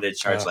 Yeah, they wanted to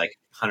charge like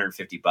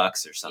 $150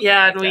 or something.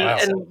 Yeah,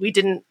 like and we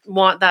didn't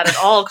want that at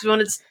all because we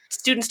wanted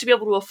students to be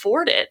able to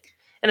afford it.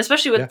 And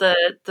especially with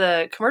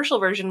the commercial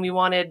version, we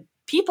wanted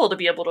people to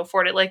be able to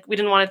afford it. Like we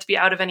didn't want it to be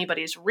out of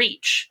anybody's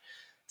reach.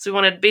 So we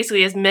wanted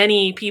basically as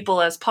many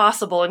people as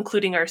possible,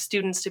 including our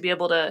students, to be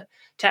able to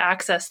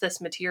access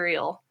this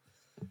material.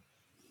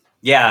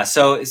 Yeah.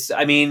 So,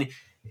 I mean,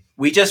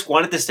 we just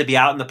wanted this to be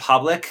out in the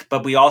public,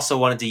 but we also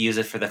wanted to use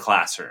it for the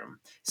classroom.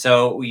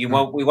 So we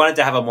wanted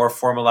to have a more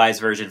formalized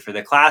version for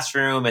the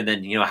classroom and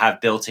then, have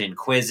built-in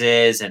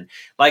quizzes. And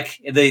like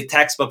the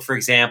textbook, for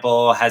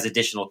example, has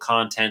additional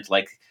content.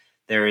 Like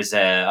there is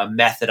a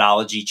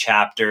methodology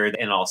chapter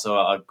and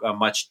also a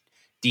much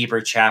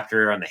deeper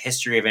chapter on the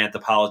history of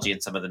anthropology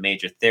and some of the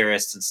major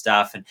theorists and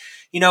stuff. And,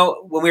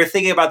 when we were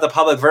thinking about the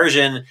public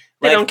version,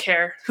 they don't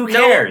care. Who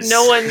cares?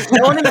 No one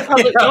in the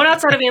public, no one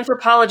outside of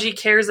anthropology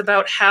cares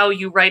about how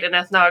you write an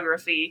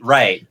ethnography.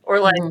 Right. Or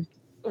like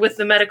with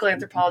the medical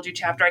anthropology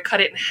chapter, I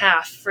cut it in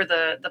half for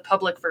the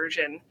public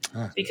version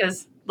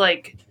because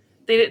like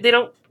they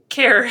don't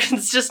care.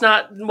 It's just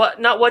not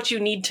what you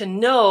need to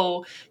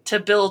know to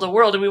build a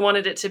world. And we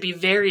wanted it to be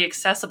very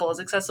accessible as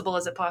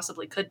it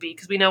possibly could be,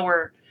 because we know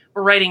we're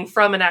writing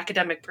from an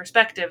academic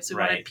perspective. So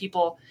we wanted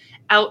people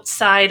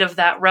outside of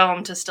that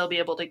realm to still be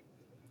able to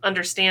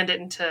understand it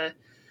and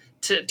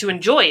to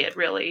enjoy it,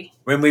 really.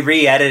 When we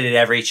re-edited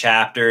every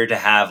chapter to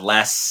have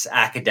less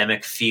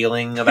academic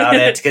feeling about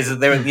it, because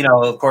there,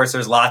 of course,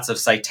 there's lots of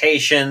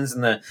citations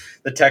in the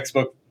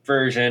textbook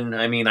version.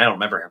 I mean, I don't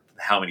remember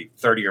how many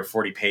 30 or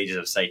 40 pages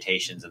of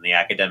citations in the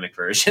academic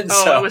version.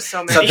 Oh, so it was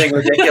so many. Something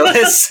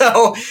ridiculous.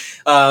 So,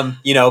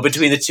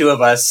 between the two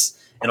of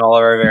us and all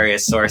of our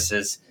various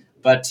sources.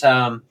 But,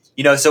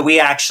 so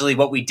we actually,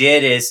 what we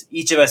did is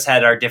each of us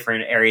had our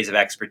different areas of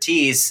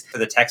expertise for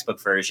the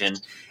textbook version,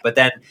 but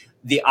then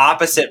the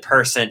opposite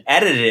person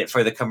edited it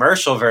for the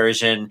commercial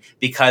version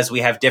because we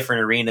have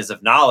different arenas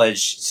of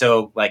knowledge.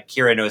 So like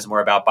Kira knows more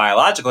about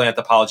biological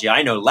anthropology.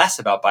 I know less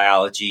about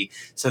biology.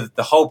 So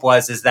the hope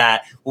is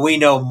that we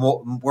know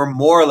more, we're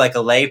more like a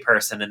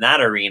layperson in that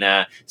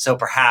arena. So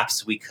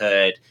perhaps we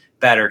could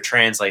better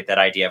translate that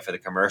idea for the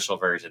commercial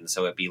version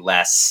so it'd be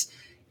less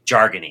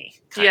jargony.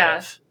 Kind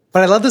of.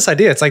 But I love this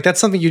idea. It's like,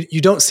 that's something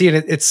you don't see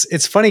it.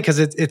 It's funny because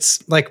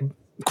it's like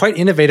quite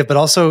innovative, but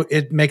also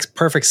it makes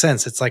perfect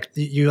sense. It's like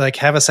you like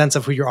have a sense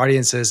of who your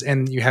audience is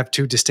and you have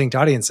 2 distinct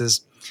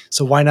audiences.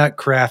 So why not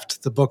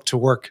craft the book to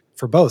work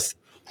for both?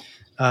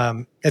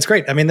 It's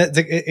great. I mean,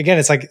 again,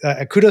 it's like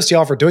kudos to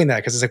y'all for doing that,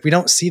 because it's like we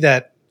don't see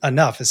that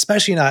enough,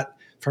 especially not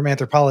from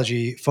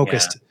anthropology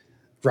focused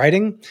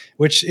writing,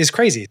 which is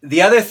crazy.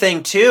 The other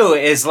thing too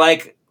is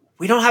like,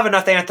 we don't have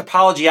enough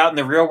anthropology out in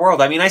the real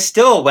world. I mean,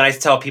 when I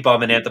tell people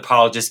I'm an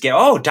anthropologist,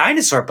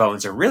 dinosaur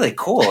bones are really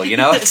cool,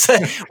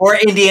 or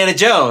Indiana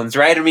Jones,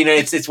 right? I mean,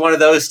 it's one of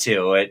those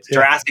two. It's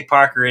Jurassic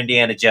Park or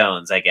Indiana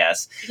Jones, I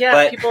guess. Yeah,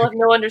 but people have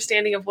no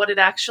understanding of what it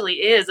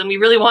actually is, and we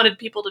really wanted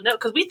people to know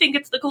because we think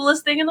it's the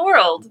coolest thing in the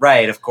world.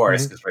 Right, of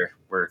course, because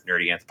we're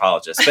nerdy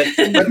anthropologists.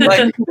 But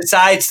like,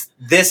 besides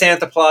this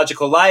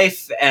anthropological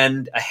life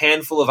and a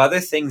handful of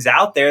other things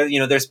out there,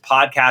 there's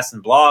podcasts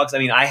and blogs. I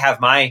mean, I have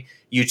my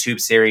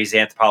YouTube series,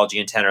 Anthropology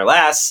in 10 or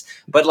Less.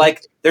 But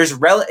like,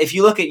 if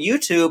you look at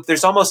YouTube,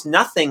 there's almost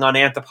nothing on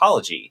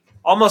anthropology.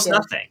 Almost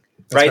nothing,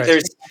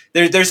 right?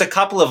 There's a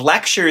couple of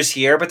lectures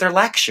here, but they're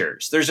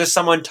lectures. There's just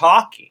someone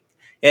talking.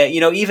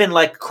 Even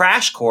like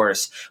Crash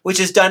Course, which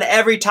has done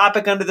every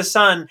topic under the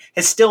sun,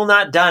 has still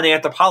not done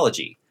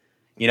anthropology.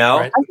 I'm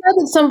glad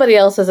that somebody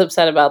else is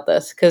upset about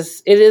this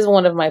because it is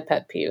one of my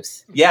pet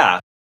peeves. Yeah.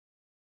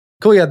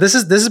 Cool. Yeah, this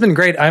has been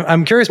great.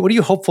 I'm curious, what are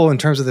you hopeful in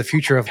terms of the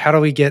future of how do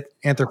we get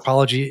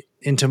anthropology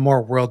into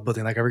more world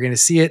building? Like, are we going to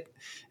see it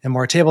in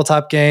more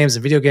tabletop games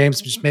and video games,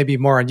 just maybe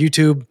more on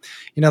YouTube?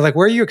 Like,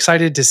 where are you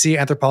excited to see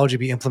anthropology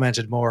be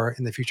implemented more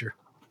in the future?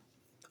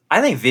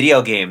 I think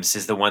video games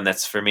is the one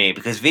that's for me,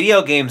 because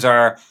video games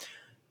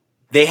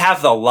they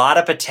have a lot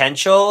of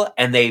potential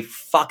and they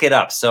fuck it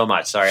up so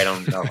much. Sorry, I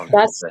don't know.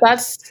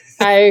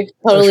 I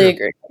totally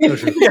agree.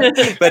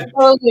 But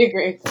totally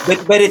agree.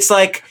 But it's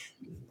like,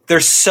 they're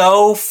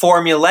so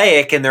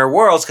formulaic in their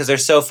worlds because they're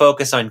so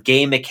focused on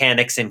game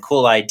mechanics and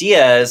cool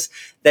ideas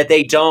that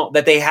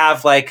they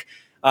have like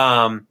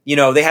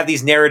they have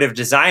these narrative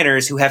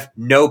designers who have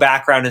no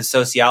background in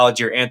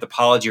sociology or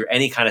anthropology or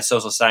any kind of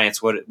social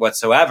science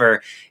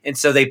whatsoever. And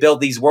so they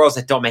build these worlds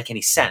that don't make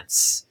any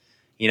sense.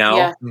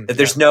 That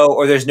there's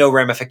no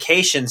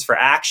ramifications for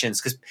actions,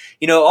 because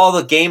all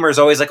the gamers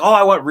always like, oh,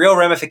 I want real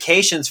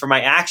ramifications for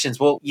my actions.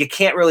 Well, you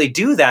can't really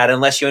do that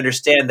unless you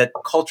understand that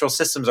cultural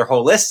systems are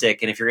holistic,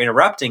 and if you're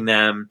interrupting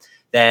them,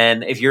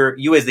 then if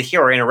you as the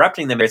hero are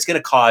interrupting them, it's going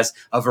to cause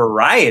a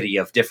variety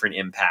of different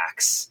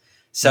impacts.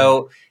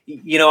 So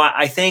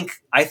I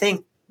think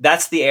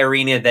that's the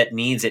arena that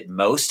needs it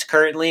most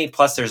currently.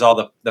 Plus, there's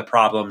all the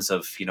problems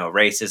of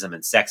racism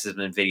and sexism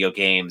in video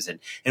games, and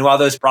while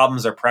those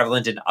problems are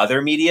prevalent in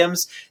other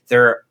mediums,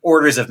 they're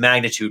orders of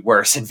magnitude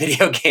worse in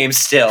video games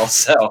still.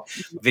 So,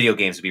 video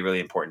games would be a really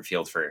important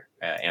field for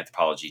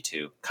anthropology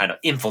to kind of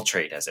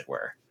infiltrate, as it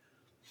were.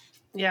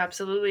 Yeah,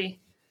 absolutely.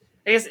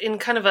 I guess in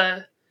kind of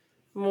a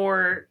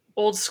more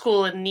old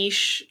school and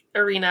niche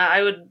arena,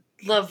 I would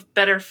love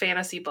better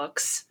fantasy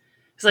books.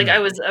 Like I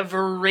was a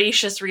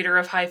voracious reader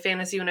of high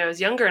fantasy when I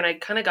was younger, and I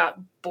kind of got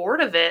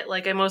bored of it.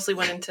 Like I mostly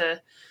went into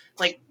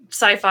like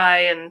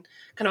sci-fi and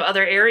kind of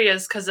other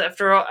areas because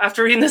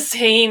after reading the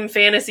same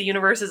fantasy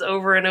universes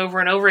over and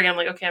over and over again, I'm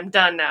like, okay, I'm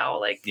done now.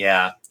 Like,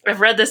 yeah,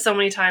 I've read this so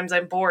many times,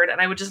 I'm bored,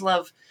 and I would just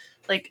love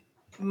like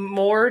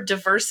more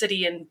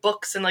diversity in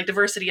books and like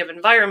diversity of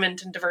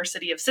environment and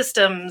diversity of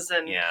systems,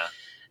 and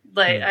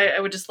I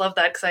would just love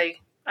that because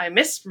I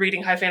miss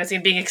reading high fantasy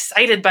and being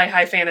excited by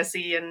high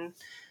fantasy and.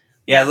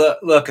 Yeah,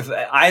 look.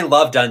 I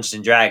love Dungeons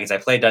and Dragons. I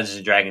play Dungeons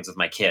and Dragons with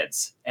my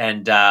kids,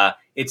 and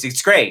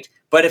it's great.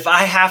 But if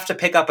I have to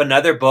pick up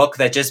another book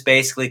that just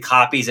basically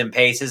copies and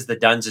pastes the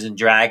Dungeons and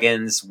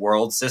Dragons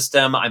world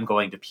system, I'm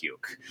going to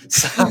puke.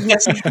 So I'm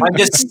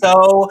just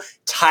so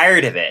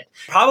tired of it.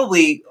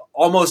 Probably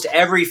almost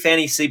every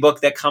fantasy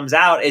book that comes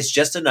out is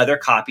just another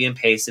copy and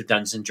paste of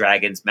Dungeons and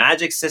Dragons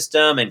magic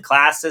system and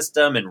class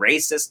system and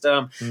race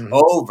system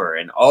over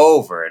and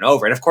over and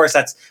over. And of course,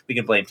 we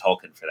can blame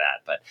Tolkien for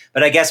that.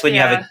 But I guess when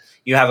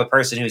you have a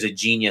person who's a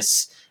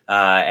genius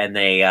and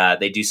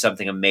they do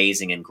something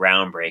amazing and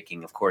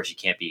groundbreaking, of course you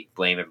can't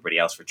blame everybody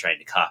else for trying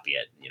to copy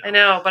it. I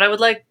know, but I would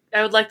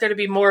like there to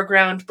be more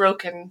ground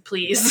broken,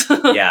 please.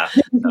 Yeah,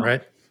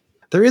 right.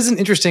 There is an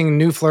interesting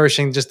new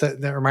flourishing just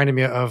that reminded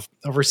me of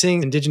we're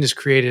seeing indigenous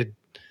created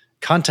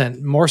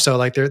content more so.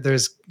 Like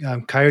there's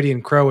Coyote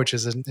and Crow, which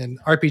is an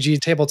RPG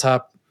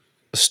tabletop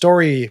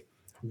story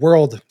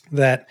world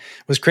that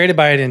was created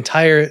by an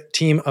entire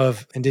team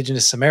of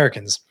indigenous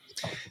Americans.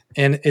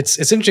 And it's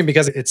interesting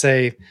because it's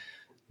a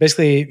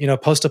basically,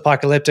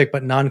 post-apocalyptic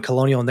but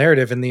non-colonial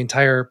narrative. And the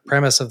entire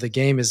premise of the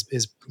game is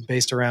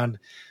based around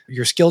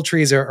your skill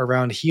trees are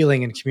around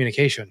healing and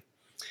communication.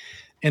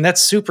 And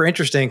that's super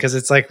interesting because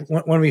it's like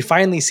when we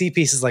finally see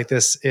pieces like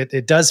this,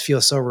 it does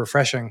feel so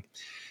refreshing.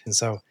 And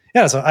so,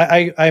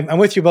 I'm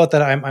with you both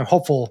that I'm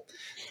hopeful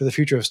for the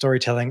future of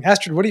storytelling.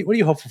 Astrid, what are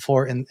you hopeful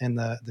for in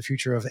the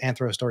future of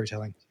anthro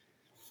storytelling?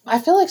 I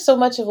feel like so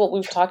much of what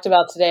we've talked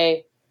about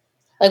today,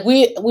 like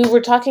we were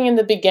talking in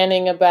the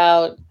beginning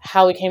about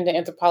how we came to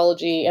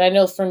anthropology. And I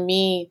know for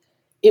me,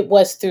 it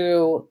was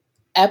through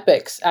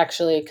epics,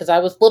 actually, because I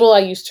was little, I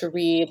used to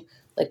read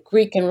like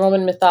Greek and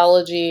Roman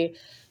mythology.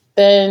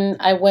 Then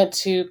I went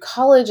to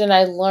college and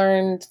I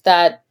learned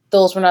that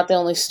those were not the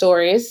only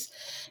stories.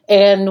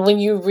 And when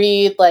you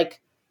read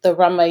like the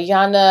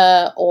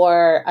Ramayana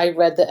or I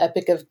read the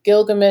Epic of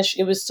Gilgamesh,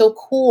 it was so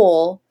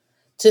cool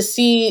to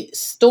see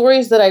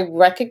stories that I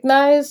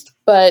recognized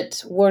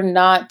but were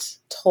not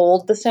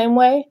told the same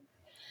way.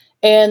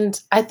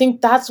 And I think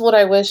that's what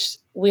I wish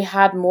we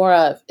had more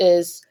of,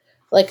 is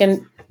like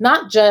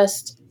not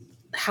just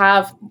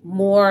have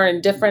more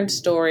and different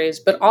stories,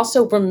 but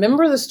also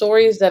remember the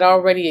stories that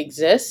already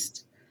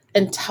exist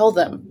and tell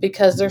them,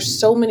 because there's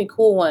so many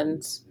cool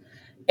ones.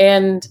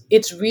 And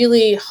it's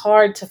really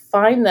hard to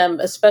find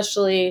them,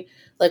 especially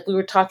like we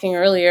were talking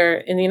earlier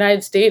in the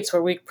United States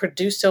where we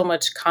produce so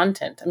much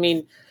content. I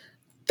mean,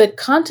 the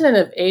continent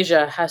of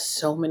Asia has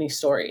so many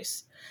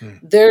stories.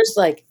 There's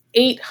like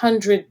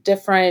 800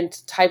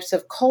 different types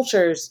of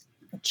cultures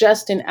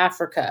just in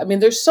Africa. I mean,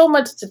 there's so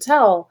much to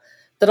tell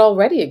that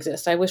already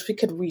exists. I wish we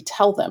could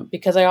retell them,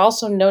 because I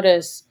also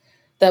notice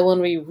that when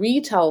we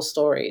retell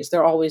stories,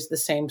 they're always the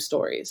same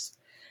stories.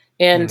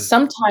 And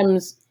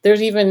sometimes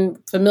there's even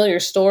familiar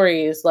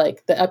stories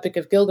like the Epic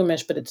of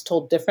Gilgamesh, but it's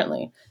told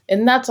differently.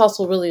 And that's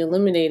also really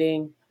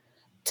illuminating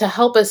to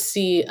help us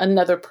see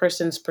another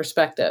person's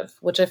perspective,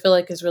 which I feel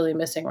like is really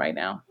missing right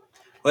now.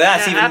 Well,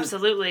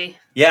 absolutely.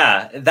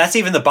 Yeah, that's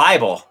even the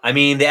Bible. I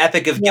mean, the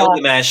Epic of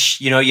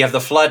Gilgamesh, you have the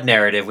flood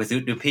narrative with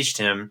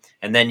Utnapishtim,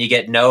 and then you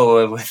get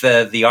Noah with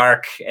the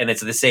ark, and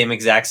it's the same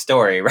exact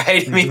story,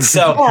 right? I mean,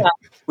 so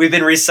we've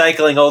been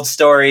recycling old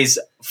stories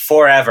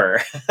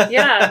forever.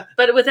 Yeah,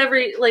 but with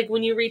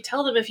when you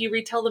retell them, if you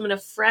retell them in a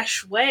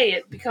fresh way,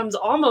 it becomes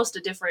almost a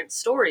different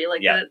story,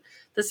 like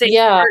the same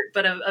part,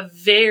 but a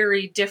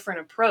very different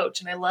approach,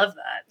 and I love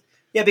that.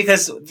 Yeah,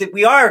 because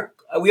we are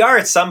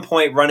at some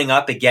point running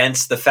up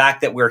against the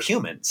fact that we're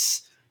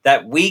humans.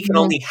 that we can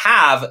only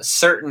have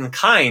certain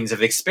kinds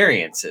of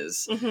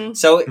experiences.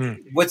 So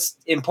what's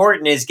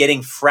important is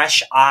getting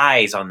fresh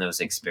eyes on those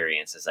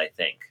experiences, I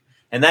think.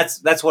 And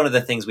that's one of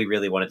the things we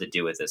really wanted to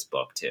do with this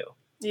book too.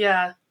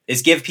 Yeah.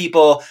 Is give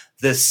people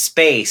the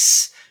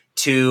space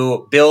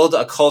to build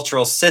a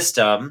cultural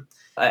system.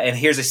 And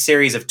here's a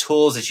series of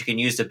tools that you can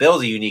use to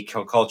build a unique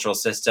cultural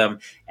system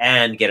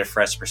and get a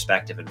fresh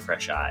perspective and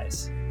fresh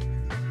eyes.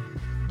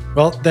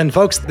 Well, then,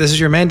 folks, this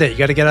is your mandate. You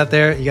got to get out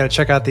there. You got to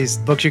check out these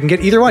books. You can get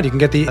either one. You can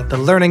get the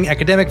learning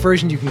academic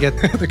version. You can get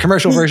the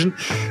commercial version,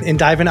 and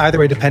dive in either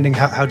way, depending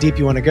how deep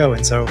you want to go.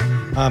 And so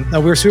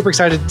we're super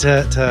excited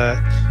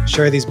to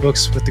share these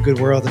books with the good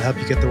world and help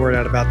you get the word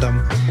out about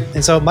them.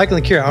 And so, Michael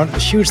and Kira, a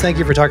huge thank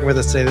you for talking with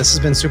us today. This has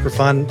been super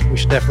fun. We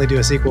should definitely do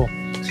a sequel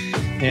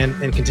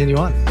and continue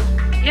on.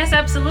 Yes,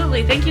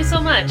 absolutely. Thank you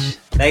so much.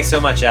 Thanks so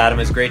much,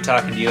 Adam. It's great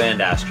talking to you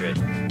and Astrid.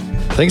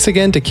 Thanks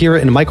again to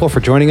Kira and Michael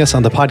for joining us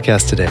on the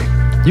podcast today.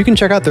 You can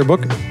check out their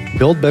book,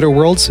 Build Better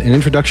Worlds, An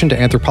Introduction to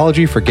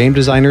Anthropology for Game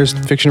Designers,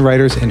 Fiction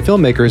Writers, and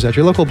Filmmakers at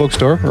your local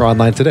bookstore or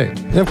online today.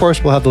 And of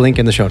course, we'll have the link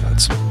in the show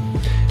notes.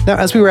 Now,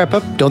 as we wrap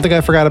up, don't think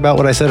I forgot about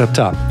what I said up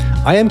top.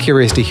 I am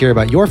curious to hear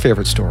about your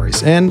favorite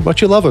stories and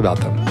what you love about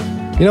them.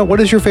 What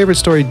does your favorite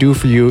story do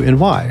for you and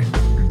why?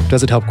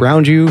 Does it help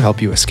ground you,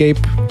 help you escape?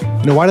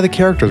 Why do the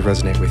characters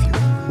resonate with you?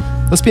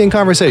 Let's be in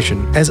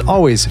conversation. As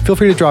always, feel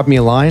free to drop me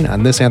a line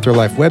on this Anthro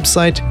Life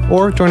website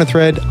or join a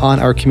thread on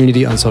our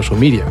community on social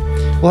media.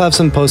 We'll have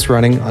some posts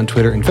running on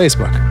Twitter and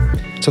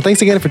Facebook. So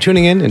thanks again for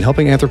tuning in and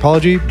helping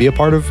anthropology be a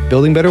part of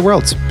building better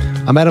worlds.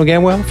 I'm Adam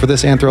Gamwell for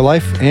this Anthro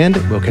Life, and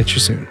we'll catch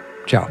you soon.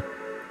 Ciao.